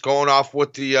 I was just going off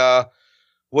what the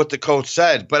coach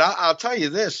said. But I'll tell you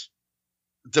this.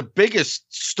 The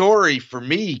biggest story for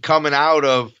me coming out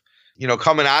of the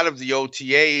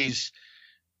OTAs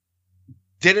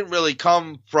didn't really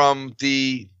come from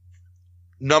the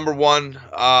number one,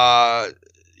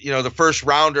 the first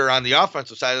rounder on the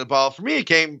offensive side of the ball. For me, it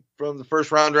came from the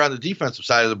first rounder on the defensive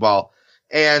side of the ball.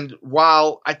 And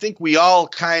while I think we all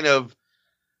kind of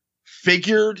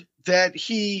figured that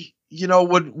he,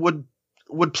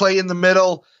 would play in the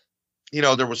middle,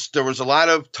 there was a lot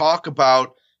of talk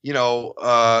about,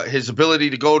 his ability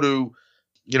to go to,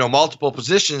 multiple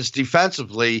positions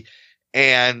defensively.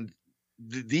 And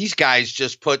these guys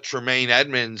just put Tremaine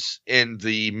Edmunds in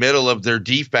the middle of their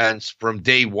defense from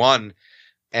day one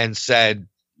and said,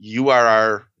 you are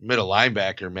our middle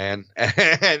linebacker, man. And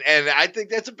I think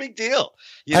that's a big deal.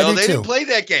 They didn't play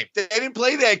that game. They didn't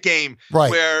play that game right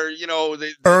where,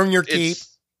 they earn your keep.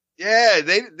 Yeah.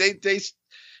 They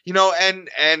and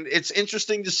it's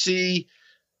interesting to see,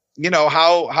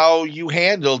 how you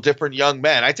handle different young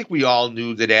men. I think we all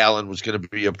knew that Allen was going to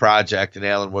be a project and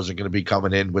Allen wasn't going to be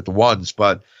coming in with the ones,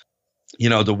 but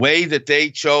the way that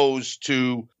they chose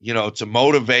to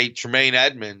motivate Tremaine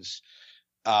Edmunds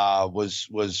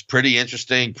was pretty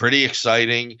interesting, pretty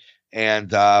exciting.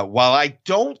 And while I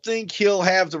don't think he'll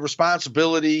have the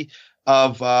responsibility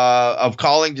of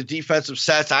calling the defensive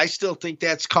sets, I still think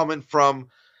that's coming from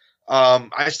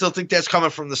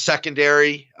the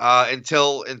secondary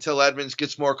until Edmonds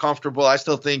gets more comfortable. I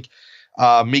still think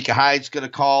Micah Hyde's going to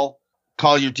call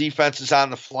your defenses on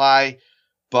the fly,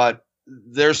 but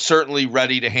they're certainly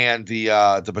ready to hand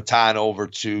the baton over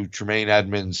to Tremaine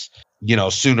Edmonds,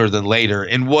 sooner than later.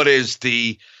 And what is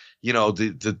the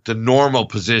normal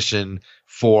position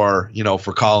for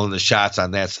calling the shots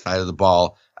on that side of the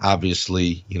ball?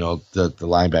 Obviously, the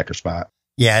linebacker spot.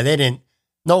 Yeah, they didn't.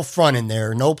 No front in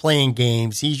there, no playing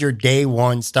games. He's your day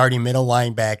one starting middle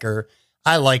linebacker.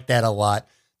 I like that a lot.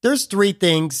 There's three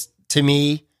things to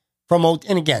me from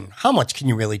and again, how much can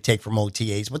you really take from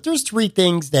OTAs? But there's three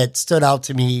things that stood out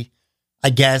to me.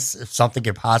 I guess if something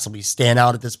could possibly stand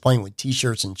out at this point with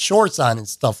t-shirts and shorts on and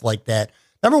stuff like that.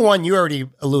 Number one, you already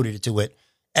alluded to it.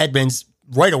 Edmonds,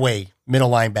 right away, middle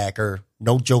linebacker,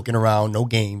 no joking around, no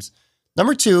games.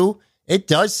 Number two, it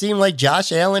does seem like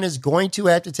Josh Allen is going to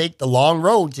have to take the long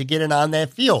road to get it on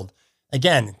that field.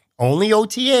 Again, only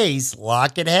OTAs,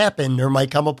 lot could happen. There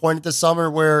might come a point at the summer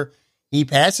where he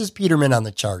passes Peterman on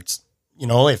the charts,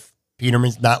 if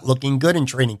Peterman's not looking good in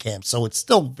training camp. So it's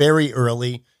still very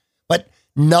early, but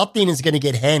nothing is going to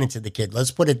get handed to the kid.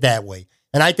 Let's put it that way.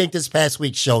 And I think this past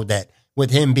week showed that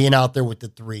with him being out there with the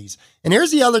threes. And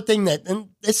here's the other thing and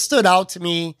it stood out to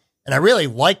me, and I really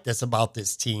like this about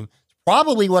this team.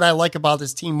 Probably what I like about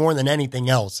this team more than anything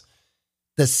else.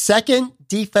 The second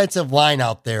defensive line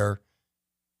out there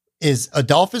is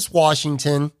Adolphus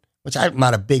Washington, which I'm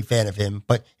not a big fan of him,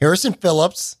 but Harrison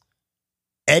Phillips,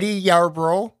 Eddie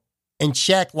Yarbrough, and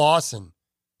Shaq Lawson.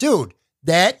 Dude,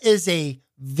 that is a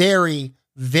very,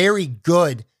 very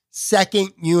good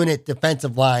second unit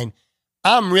defensive line.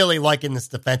 I'm really liking this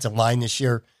defensive line this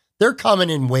year. They're coming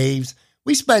in waves.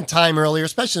 We spent time earlier,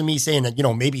 especially me saying that,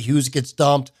 maybe Hughes gets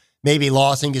dumped, maybe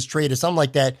Lawson gets traded, something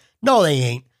like that. No, they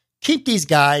ain't. Keep these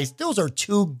guys. Those are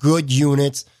two good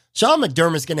units. Sean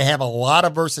McDermott's going to have a lot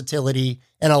of versatility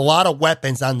and a lot of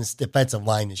weapons on this defensive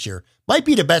line this year. Might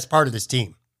be the best part of this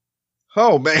team.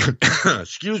 Oh, man.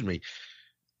 Excuse me.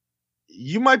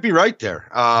 You might be right there.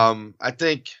 I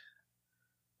think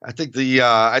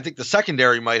the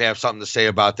secondary might have something to say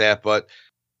about that, but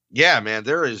yeah, man,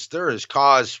 there is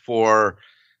cause for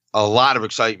a lot of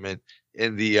excitement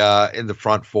in the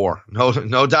front four. No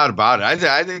doubt about it.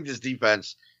 I think this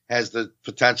defense has the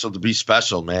potential to be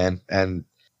special, man, and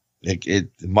it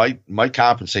might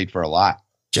compensate for a lot.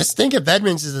 Just think if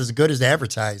Edmonds is as good as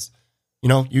advertised.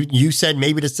 You said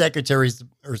maybe the secondary is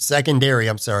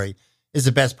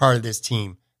the best part of this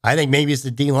team. I think maybe it's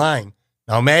the D-line.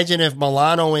 Now imagine if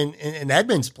Milano and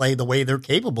Edmonds play the way they're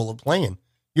capable of playing.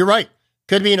 You're right.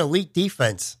 Could be an elite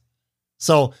defense.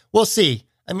 So we'll see.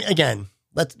 I mean, again,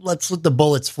 let's let the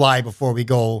bullets fly before we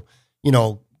go,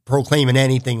 proclaiming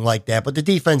anything like that. But the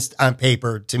defense on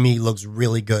paper, to me, looks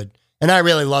really good. And I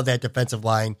really love that defensive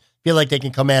line. Feel like they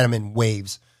can come at them in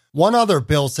waves. One other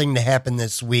Bills thing to happen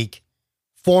this week.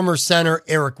 Former center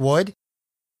Eric Wood.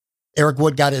 Eric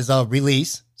Wood got his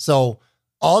release. So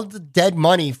all the dead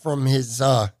money from his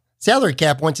salary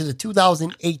cap went to the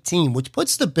 2018, which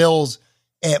puts the Bills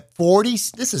at 40.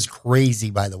 This is crazy,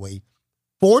 by the way.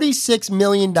 $46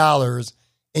 million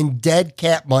in dead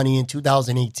cap money in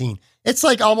 2018. It's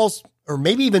like almost, or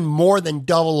maybe even more than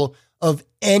double of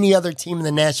any other team in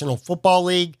the National Football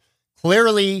League.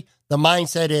 Clearly, the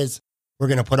mindset is we're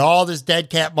going to put all this dead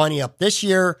cap money up this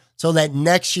year so that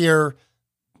next year,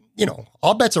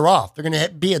 all bets are off. They're going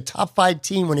to be a top 5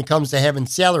 team when it comes to having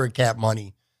salary cap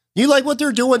money. Do you like what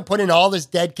they're doing, putting all this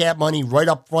dead cap money right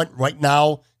up front right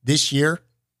now this year?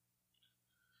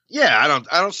 Yeah,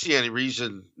 I don't see any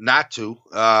reason not to.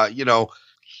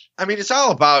 It's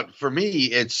all about, for me,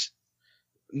 it's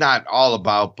not all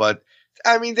about, but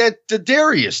that the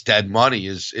Darius dead money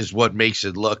is what makes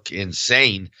it look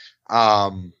insane.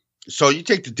 So you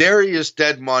take the Darius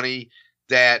dead money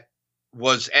that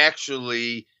was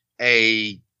actually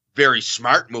a very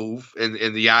smart move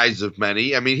in the eyes of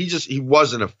many. He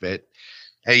wasn't a fit.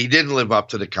 And he didn't live up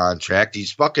to the contract.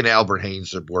 He's fucking Albert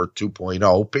Haynes worth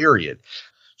 2.0, period.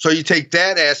 So you take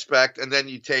that aspect, and then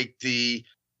you take the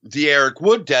Eric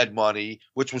Wood dead money,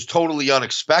 which was totally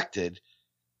unexpected,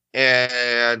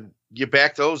 and you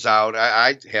back those out.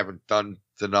 I haven't done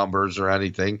the numbers or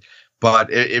anything,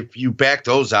 but if you back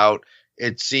those out,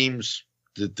 it seems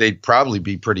that they'd probably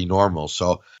be pretty normal.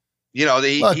 So,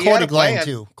 Cordy Glenn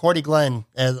too. Cordy Glenn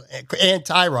and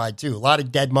Tyrod too. A lot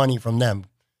of dead money from them.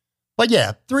 But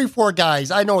yeah, 3-4 guys.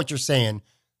 I know what you're saying.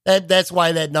 That's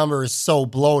why that number is so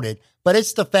bloated. But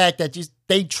it's the fact that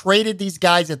they traded these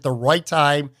guys at the right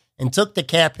time and took the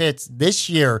cap hits this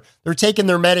year. They're taking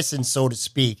their medicine, so to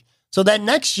speak, so that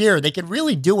next year they could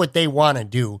really do what they want to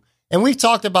do. And we've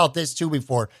talked about this too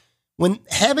before. When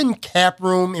having cap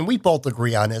room, and we both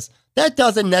agree on this, that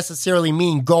doesn't necessarily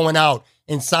mean going out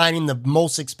and signing the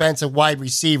most expensive wide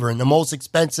receiver and the most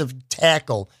expensive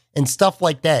tackle and stuff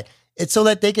like that. It's so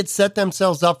that they could set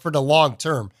themselves up for the long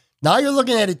term. Now you're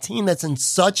looking at a team that's in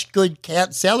such good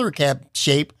salary cap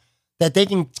shape that they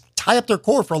can tie up their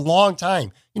core for a long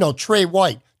time. You know, Trey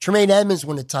White, Tremaine Edmonds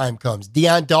when the time comes,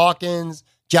 Deion Dawkins,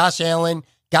 Josh Allen,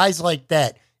 guys like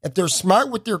that. If they're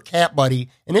smart with their cap money,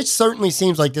 and it certainly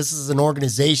seems like this is an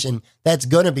organization that's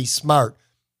going to be smart.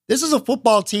 This is a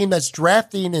football team that's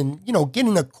drafting and, you know,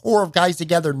 getting a core of guys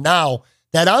together now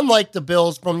that, unlike the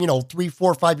Bills from, 3,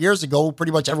 4, 5 years ago,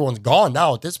 pretty much everyone's gone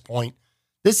now at this point.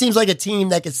 This seems like a team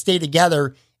that could stay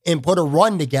together and put a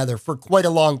run together for quite a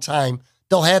long time.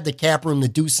 They'll have the cap room to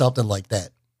do something like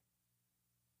that.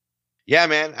 Yeah,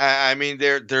 man. I mean,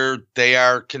 they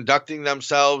are conducting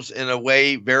themselves in a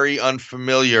way very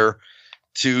unfamiliar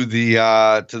to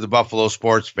the Buffalo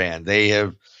sports fan. They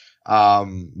have,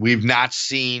 we've not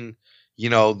seen,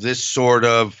 this sort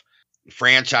of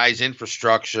franchise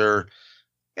infrastructure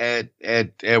at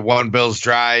One Bills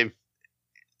Drive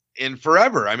in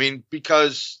forever. I mean,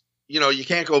 because, you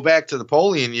can't go back to the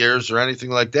Napoleon years or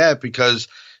anything like that because,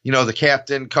 the cap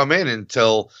didn't come in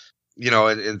until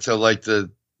that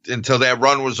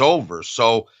run was over.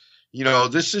 So,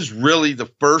 this is really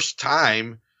the first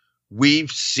time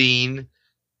we've seen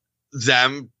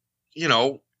them,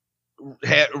 run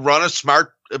a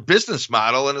smart business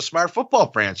model and a smart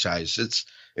football franchise.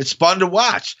 It's fun to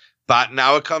watch, but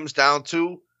now it comes down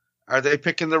to, are they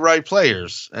picking the right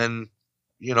players? And,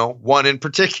 one in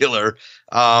particular,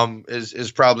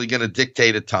 is probably going to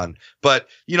dictate a ton, but,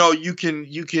 you can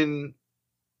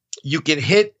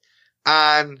hit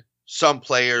on some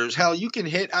players. Hell, you can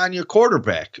hit on your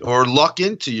quarterback or luck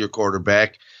into your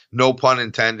quarterback, no pun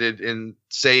intended, in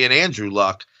say an Andrew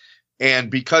Luck.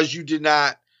 And because you did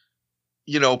not,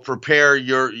 prepare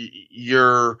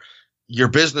your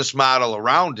business model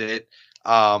around it,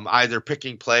 either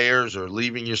picking players or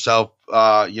leaving yourself,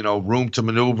 room to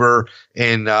maneuver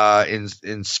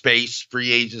in space,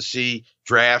 free agency,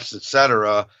 drafts,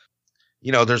 etc.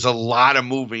 There's a lot of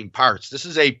moving parts. This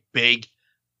is a big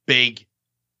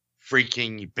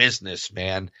freaking business,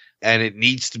 man, and it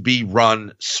needs to be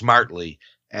run smartly.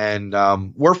 And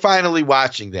we're finally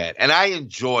watching that, and I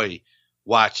enjoy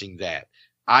watching that.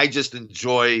 I just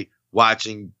enjoy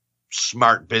watching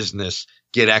smart business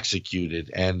get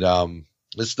executed, and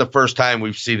this is the first time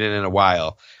we've seen it in a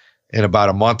while. In about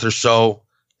a month or so,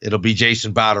 it'll be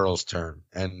Jason Botterill's turn,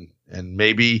 and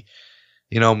maybe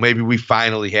we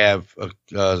finally have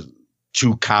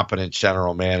two competent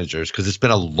general managers, because it's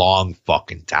been a long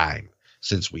fucking time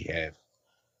since we have.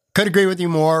 Could agree with you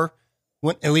more,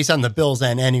 at least on the Bills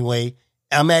end anyway.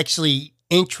 I'm actually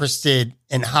interested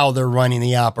in how they're running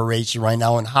the operation right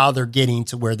now and how they're getting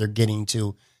to where they're getting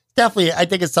to. Definitely, I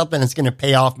think it's something that's going to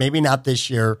pay off, maybe not this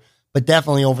year, but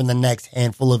definitely over the next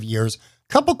handful of years.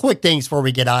 Couple quick things before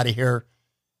we get out of here.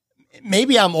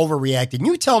 Maybe I'm overreacting.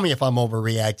 You tell me if I'm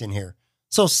overreacting here.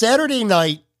 So Saturday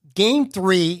night, Game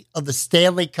 3 of the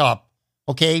Stanley Cup,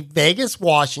 okay, Vegas,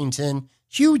 Washington,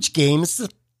 huge game. It's the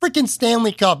freaking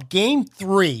Stanley Cup, Game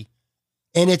 3,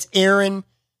 and it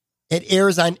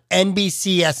airs on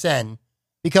NBCSN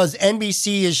because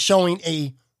NBC is showing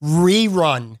a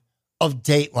rerun of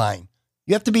Dateline.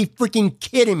 You have to be freaking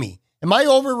kidding me. Am I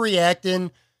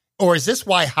overreacting, or is this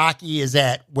why hockey is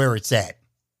at where it's at?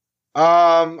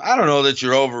 I don't know that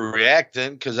you're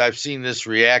overreacting, because I've seen this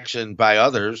reaction by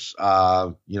others,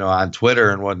 on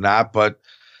Twitter and whatnot. But,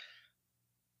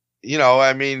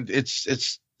 I mean,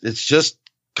 it's just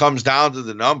comes down to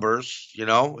the numbers.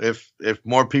 If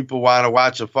more people want to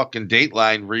watch a fucking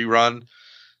Dateline rerun,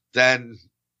 then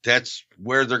that's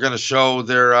where they're going to show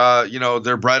their,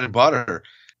 their bread and butter.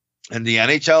 And the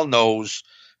NHL knows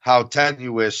how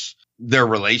tenuous their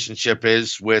relationship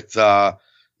is with,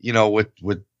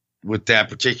 with that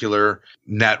particular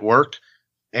network.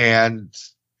 And,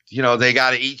 they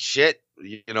got to eat shit,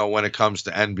 when it comes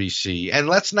to NBC. And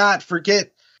let's not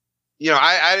forget,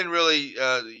 I didn't really,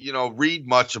 read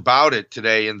much about it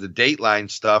today in the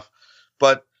Dateline stuff,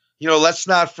 but, let's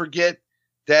not forget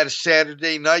that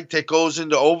Saturday night that goes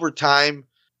into overtime,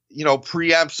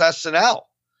 preempts SNL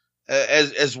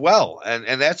as well.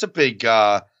 And that's a big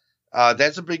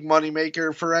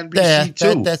moneymaker for NBC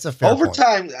too. That's a fair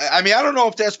overtime. Point. I mean, I don't know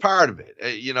if that's part of it.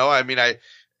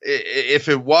 If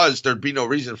it was, there'd be no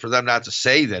reason for them not to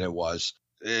say that it was.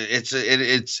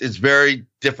 It's very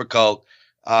difficult,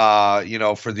 for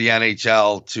the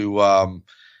NHL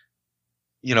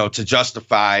to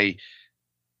justify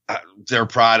their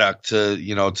product to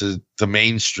the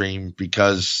mainstream,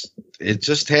 because it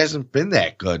just hasn't been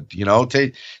that good.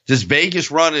 This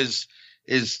Vegas run is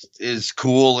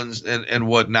cool and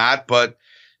whatnot, but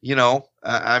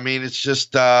I mean, it's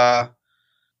just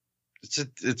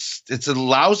it's a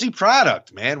lousy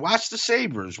product, man. Watch the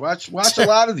Sabres. Watch a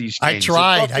lot of these games. I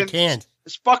tried. I can't.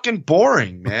 It's fucking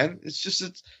boring, man.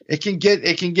 It can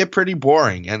get pretty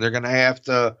boring, and they're gonna have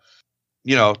to.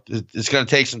 It's going to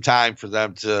take some time for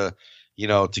them to,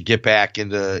 to get back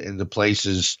into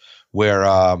places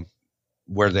where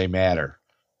they matter.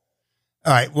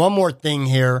 All right. One more thing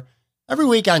here. Every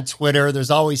week on Twitter, there's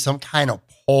always some kind of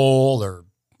poll or,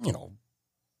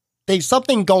 there's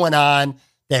something going on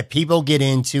that people get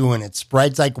into and it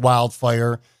spreads like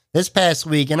wildfire. This past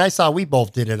week, and I saw we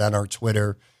both did it on our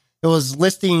Twitter, it was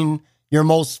listing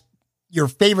your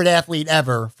favorite athlete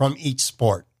ever from each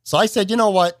sport. So I said, you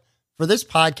know what? For this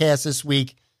podcast this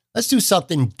week, let's do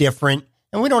something different.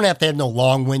 And we don't have to have no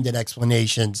long-winded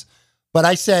explanations. But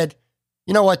I said,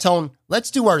 you know what, Tone?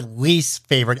 Let's do our least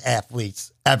favorite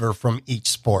athletes ever from each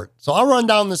sport. So I'll run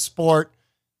down the sport,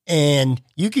 and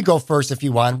you could go first if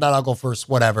you want. If not, I'll go first,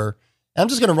 whatever. And I'm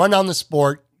just going to run down the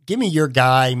sport. Give me your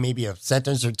guy, maybe a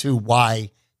sentence or two why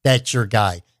that's your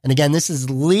guy. And again, this is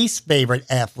least favorite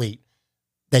athlete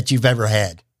that you've ever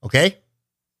had, okay?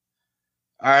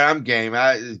 All right, I'm game.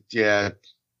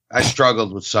 I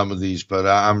struggled with some of these, but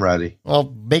I'm ready.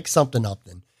 Well, make something up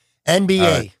then. NBA.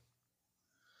 Right.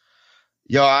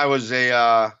 Yo, I was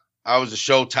a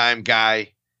Showtime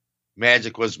guy.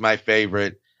 Magic was my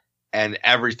favorite, and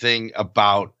everything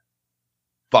about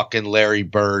fucking Larry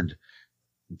Bird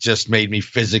just made me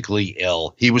physically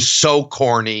ill. He was so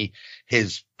corny.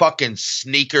 His fucking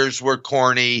sneakers were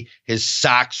corny. His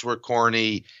socks were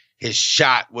corny. His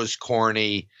shot was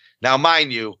corny. Now,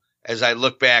 mind you, as I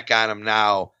look back on him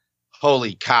now,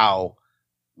 holy cow,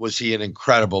 was he an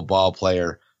incredible ball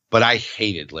player. But I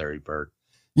hated Larry Bird.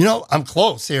 I'm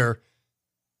close here.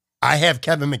 I have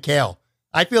Kevin McHale.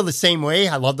 I feel the same way.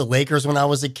 I loved the Lakers when I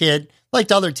was a kid.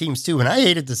 Liked other teams too, and I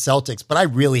hated the Celtics, but I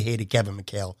really hated Kevin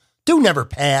McHale. Dude never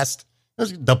passed. It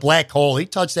was the black hole. He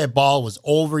touched that ball, was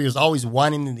over. He was always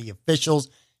whining to the officials.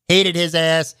 Hated his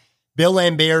ass. Bill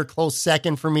Lambert, close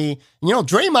second for me. And,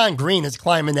 Draymond Green is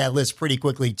climbing that list pretty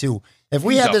quickly, too. If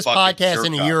we have this podcast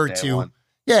in a year or two,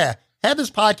 have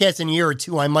this podcast in a year or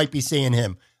two, I might be seeing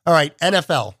him. All right,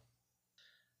 NFL.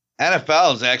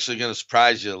 NFL is actually going to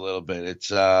surprise you a little bit. It's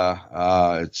a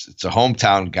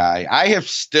hometown guy. I have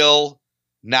still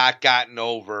not gotten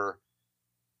over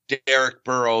Derek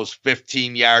Burrow's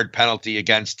 15-yard penalty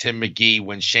against Tim McGee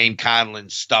when Shane Conlon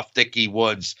stuffed Dickie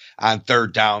Woods on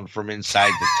third down from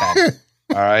inside the 10.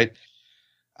 All right?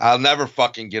 I'll never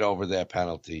fucking get over that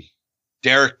penalty.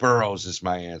 Derek Burrows is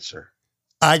my answer.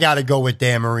 I got to go with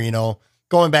Dan Marino.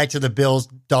 Going back to the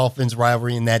Bills-Dolphins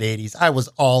rivalry in that 80s, I was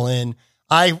all in.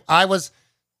 I was,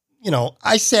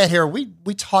 I sat here. We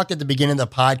talked at the beginning of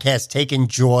the podcast, taking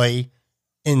joy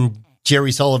in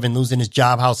Jerry Sullivan losing his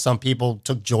job, how some people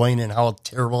took joy in it and how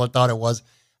terrible I thought it was.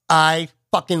 I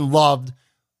fucking loved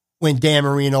when Dan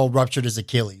Marino ruptured his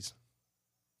Achilles.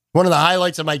 One of the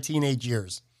highlights of my teenage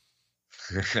years.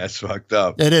 That's fucked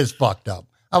up. It is fucked up.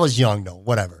 I was young, though.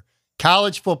 Whatever.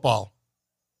 College football.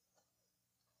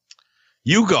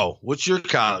 You go. What's your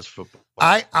college football?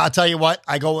 I'll tell you what.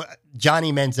 I go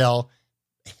Johnny Manziel.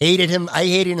 Hated him. I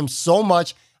hated him so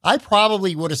much. I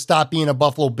probably would have stopped being a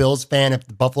Buffalo Bills fan if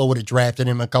the Buffalo would have drafted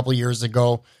him a couple years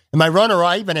ago. And my runner-up,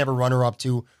 I even have a runner-up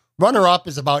too. Runner-up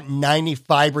is about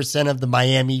 95% of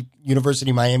the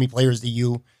University of Miami players to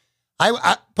you.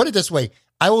 I put it this way.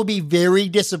 I will be very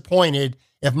disappointed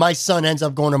if my son ends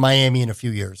up going to Miami in a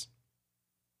few years.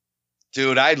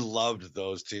 Dude, I loved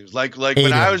those teams. Like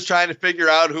when I was trying to figure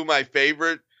out who my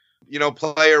favorite,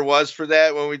 player was for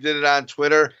that when we did it on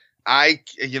Twitter,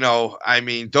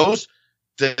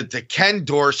 the Ken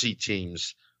Dorsey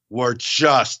teams were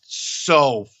just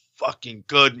so fucking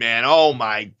good, man. Oh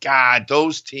my God.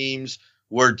 Those teams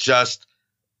were just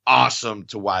awesome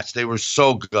to watch. They were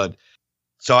so good.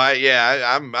 So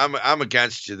I'm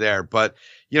against you there, but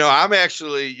I'm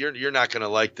actually, you're not going to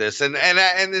like this. And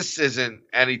this isn't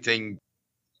anything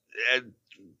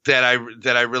that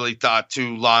I really thought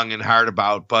too long and hard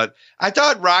about, but I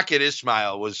thought Rocket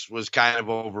Ismail was kind of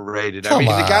overrated.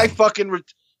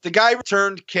 The guy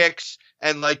returned kicks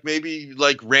and maybe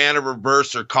ran a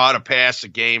reverse or caught a pass a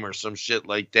game or some shit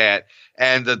like that.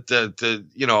 And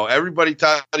everybody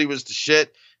thought he was the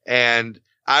shit. And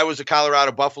I was a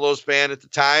Colorado Buffaloes fan at the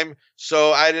time,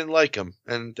 so I didn't like him.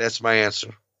 And that's my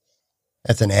answer.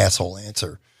 That's an asshole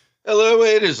answer.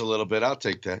 It is a little bit. I'll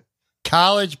take that.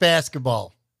 College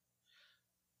basketball.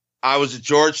 I was a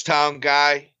Georgetown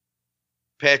guy.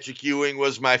 Patrick Ewing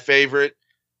was my favorite,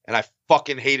 and I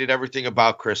fucking hated everything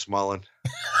about Chris Mullen.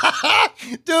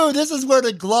 Dude, this is where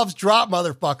the gloves drop,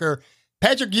 motherfucker.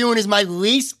 Patrick Ewing is my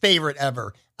least favorite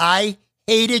ever. I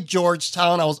hated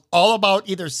Georgetown. I was all about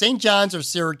either St. John's or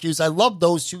Syracuse. I love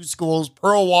those two schools.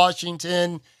 Pearl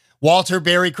Washington, Walter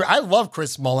Berry. I love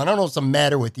Chris Mullen. I don't know what's the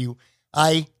matter with you.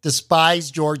 I despise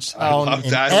Georgetown.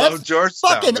 I love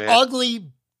Georgetown, fucking man.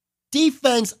 ugly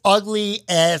defense, ugly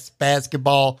ass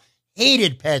basketball.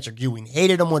 Hated Patrick Ewing.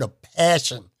 Hated him with a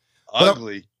passion.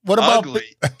 Ugly. What about ugly?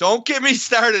 Don't get me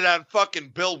started on fucking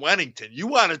Bill Wennington. You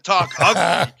want to talk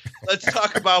ugly? Let's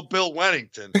talk about Bill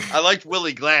Wennington. I liked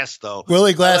Willie Glass though.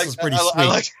 Willie Glass was pretty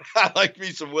sweet. I like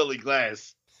me some Willie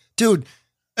Glass. Dude,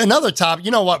 another topic.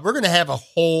 You know what? We're going to have a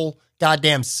whole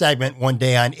goddamn segment one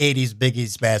day on 80s Big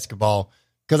East basketball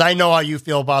because I know how you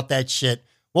feel about that shit.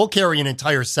 We'll carry an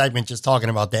entire segment just talking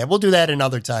about that. We'll do that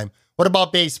another time. What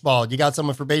about baseball? You got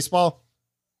someone for baseball?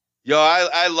 Yo,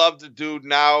 I love the dude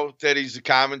now that he's a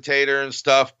commentator and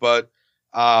stuff, but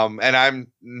and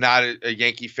I'm not a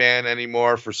Yankee fan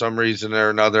anymore for some reason or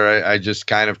another. I just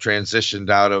kind of transitioned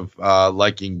out of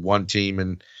liking one team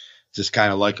and just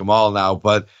kind of like them all now.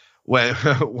 But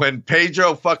when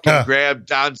Pedro fucking grabbed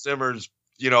Don Zimmer's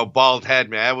bald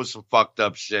head, man, that was some fucked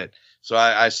up shit. So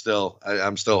I'm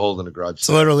still holding a grudge. It's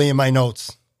literally in my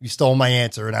notes. You stole my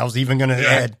answer, and I was even going to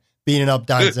add beating up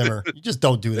Don Zimmer. You just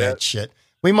don't do that shit.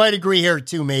 We might agree here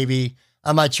too, maybe.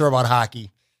 I'm not sure about hockey.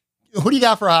 Who do you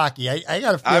got for hockey? I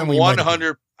got a feeling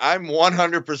I'm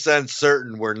 100%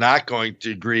 certain we're not going to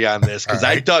agree on this because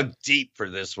I dug deep for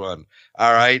this one.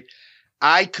 All right.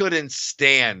 I couldn't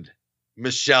stand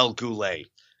Michel Goulet.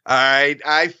 All right.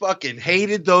 I fucking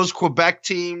hated those Quebec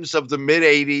teams of the mid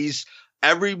 80s.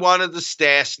 Every one of the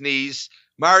Stastnys.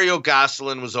 Mario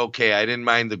Gosselin was okay. I didn't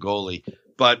mind the goalie.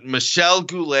 But Michel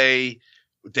Goulet,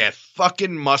 that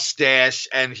fucking mustache,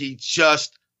 and he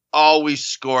just always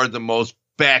scored the most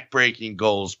backbreaking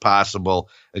goals possible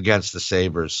against the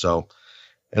Sabres. So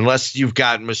unless you've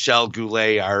got Michel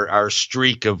Goulet, our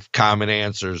streak of common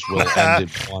answers will end in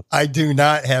one. I do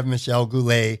not have Michel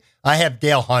Goulet. I have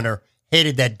Dale Hunter.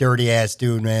 Hated that dirty ass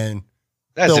dude, man.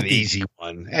 That's filthy. An easy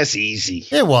one. That's easy.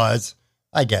 It was,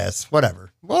 I guess.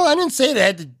 Whatever. Well, I didn't say that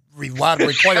had to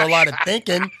require a lot of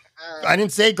thinking. I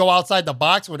didn't say go outside the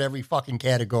box with every fucking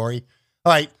category.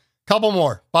 All right, couple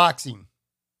more. Boxing.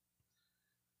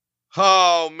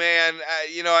 Oh man,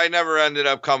 I never ended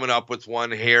up coming up with one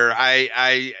here.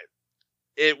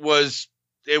 It was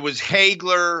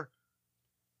Hagler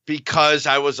because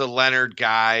I was a Leonard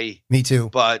guy. Me too.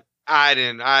 But I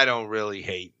don't really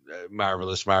hate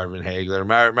Marvelous Marvin Hagler.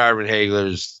 Marvin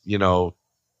Hagler's,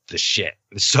 the shit.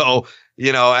 So,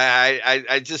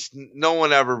 I just, no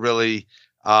one ever really,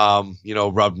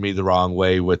 rubbed me the wrong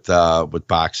way with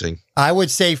boxing. I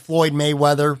would say Floyd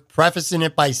Mayweather, prefacing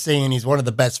it by saying he's one of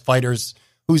the best fighters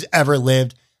who's ever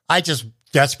lived. I just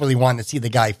desperately wanted to see the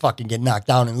guy fucking get knocked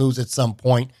down and lose at some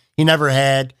point. He never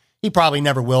had. He probably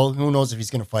never will. Who knows if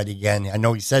he's going to fight again. I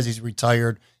know he says he's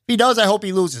retired. If he does, I hope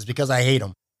he loses because I hate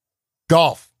him.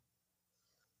 Golf.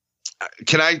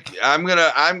 I'm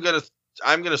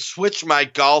gonna switch my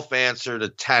golf answer to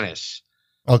tennis.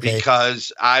 Okay.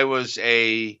 Because I was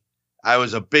a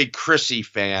big Chrissy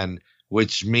fan,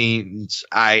 which means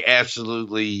I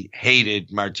absolutely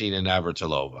hated Martina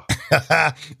Navratilova.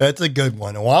 That's a good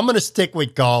one. Well, I'm going to stick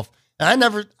with golf. I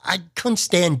couldn't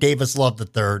stand Davis Love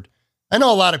III. I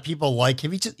know a lot of people like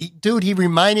him. He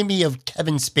reminded me of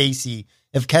Kevin Spacey.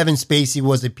 If Kevin Spacey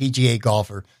was a PGA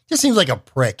golfer, just seems like a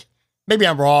prick. Maybe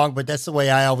I'm wrong, but that's the way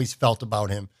I always felt about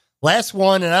him. Last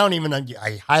one, and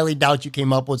I highly doubt you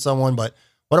came up with someone, but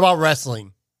what about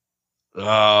wrestling?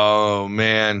 Oh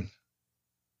man.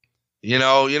 You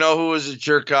know who was a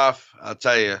jerk off? I'll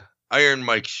tell you. Iron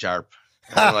Mike Sharp.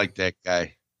 I like that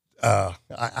guy.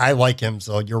 I like him,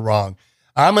 so you're wrong.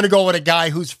 I'm going to go with a guy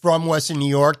who's from Western New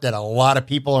York that a lot of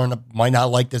people might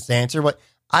not like this answer, but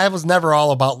I was never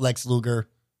all about Lex Luger.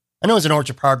 I know he's an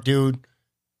Orchard Park dude.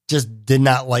 Just did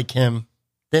not like him.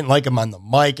 Didn't like him on the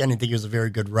mic. I didn't think he was a very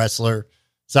good wrestler.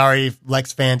 Sorry,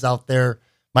 Lex fans out there.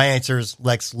 My answer is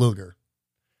Lex Luger.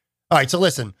 All right, so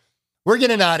listen, we're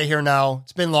getting out of here now.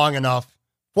 It's been long enough.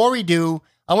 Before we do,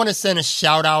 I want to send a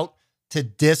shout out to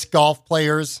disc golf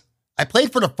players. I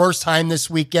played for the first time this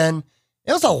weekend.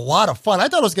 It was a lot of fun. I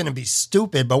thought it was going to be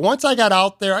stupid, but once I got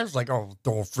out there, I was like, oh,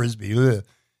 throw a frisbee. Ugh.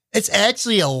 It's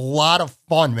actually a lot of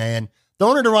fun, man.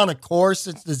 Throwing it around a course,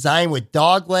 it's designed with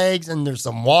dog legs, and there's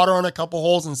some water on a couple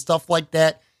holes and stuff like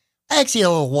that. I actually had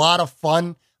a lot of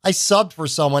fun. I subbed for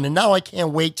someone, and now I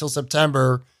can't wait till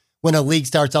September when a league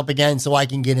starts up again so I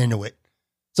can get into it.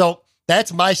 So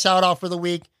that's my shout out for the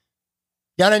week.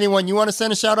 Got anyone you want to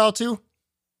send a shout out to?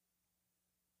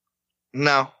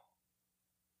 No.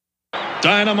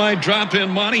 Dynamite drop-in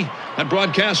money. That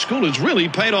broadcast school has really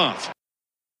paid off.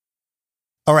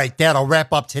 All right, that'll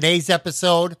wrap up today's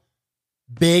episode.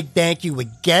 Big thank you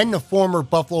again to former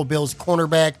Buffalo Bills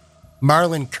cornerback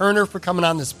Marlon Kerner for coming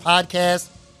on this podcast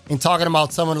and talking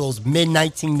about some of those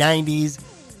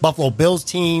mid-1990s Buffalo Bills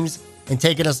teams and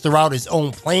taking us throughout his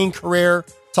own playing career,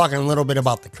 talking a little bit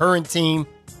about the current team.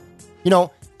 You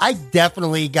know, I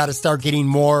definitely got to start getting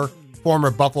more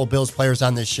former Buffalo Bills players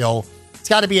on this show. It's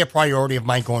got to be a priority of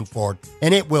mine going forward,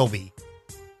 and it will be.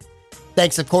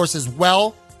 Thanks, of course, as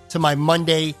well to my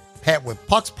Monday Pat with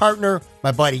Pucks partner,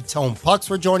 my buddy Tone Pucks,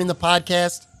 for joining the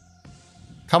podcast.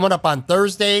 Coming up on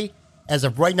Thursday, as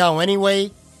of right now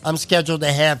anyway, I'm scheduled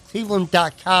to have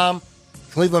Cleveland.com,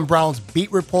 Cleveland Browns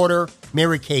beat reporter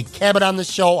Mary Kay Cabot on the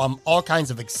show. I'm all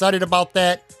kinds of excited about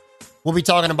that. We'll be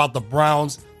talking about the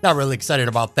Browns. Not really excited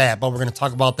about that, but we're going to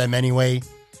talk about them anyway.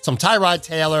 Some Tyrod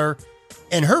Taylor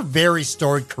and her very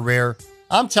storied career.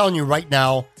 I'm telling you right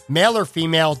now, male or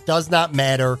female, does not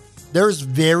matter. There's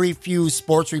very few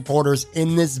sports reporters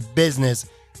in this business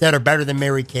that are better than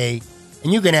Mary Kay.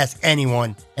 And you can ask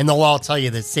anyone, and they'll all tell you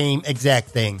the same exact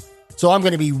thing. So I'm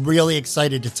going to be really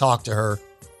excited to talk to her.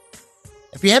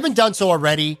 If you haven't done so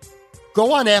already,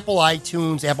 go on Apple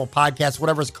iTunes, Apple Podcasts,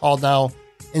 whatever it's called now,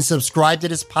 and subscribe to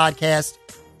this podcast.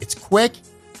 It's quick,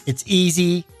 it's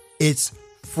easy, it's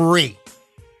free.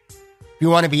 If you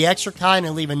want to be extra kind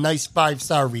and leave a nice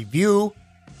 5-star review,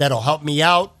 that'll help me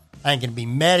out. I ain't going to be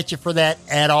mad at you for that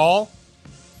at all.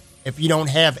 If you don't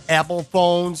have Apple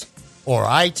phones or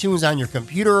iTunes on your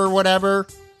computer or whatever,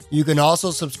 you can also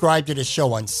subscribe to the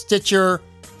show on Stitcher,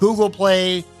 Google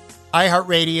Play,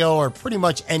 iHeartRadio, or pretty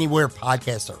much anywhere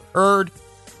podcasts are heard.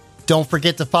 Don't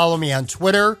forget to follow me on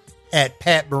Twitter at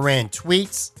Pat Moran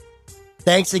Tweets.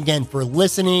 Thanks again for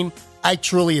listening. I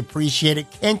truly appreciate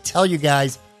it. Can't tell you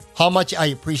guys how much I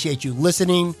appreciate you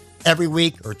listening every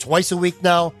week or twice a week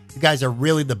now. You guys are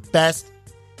really the best.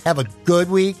 Have a good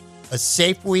week, a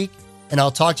safe week, and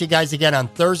I'll talk to you guys again on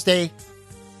Thursday.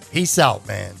 Peace out,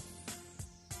 man.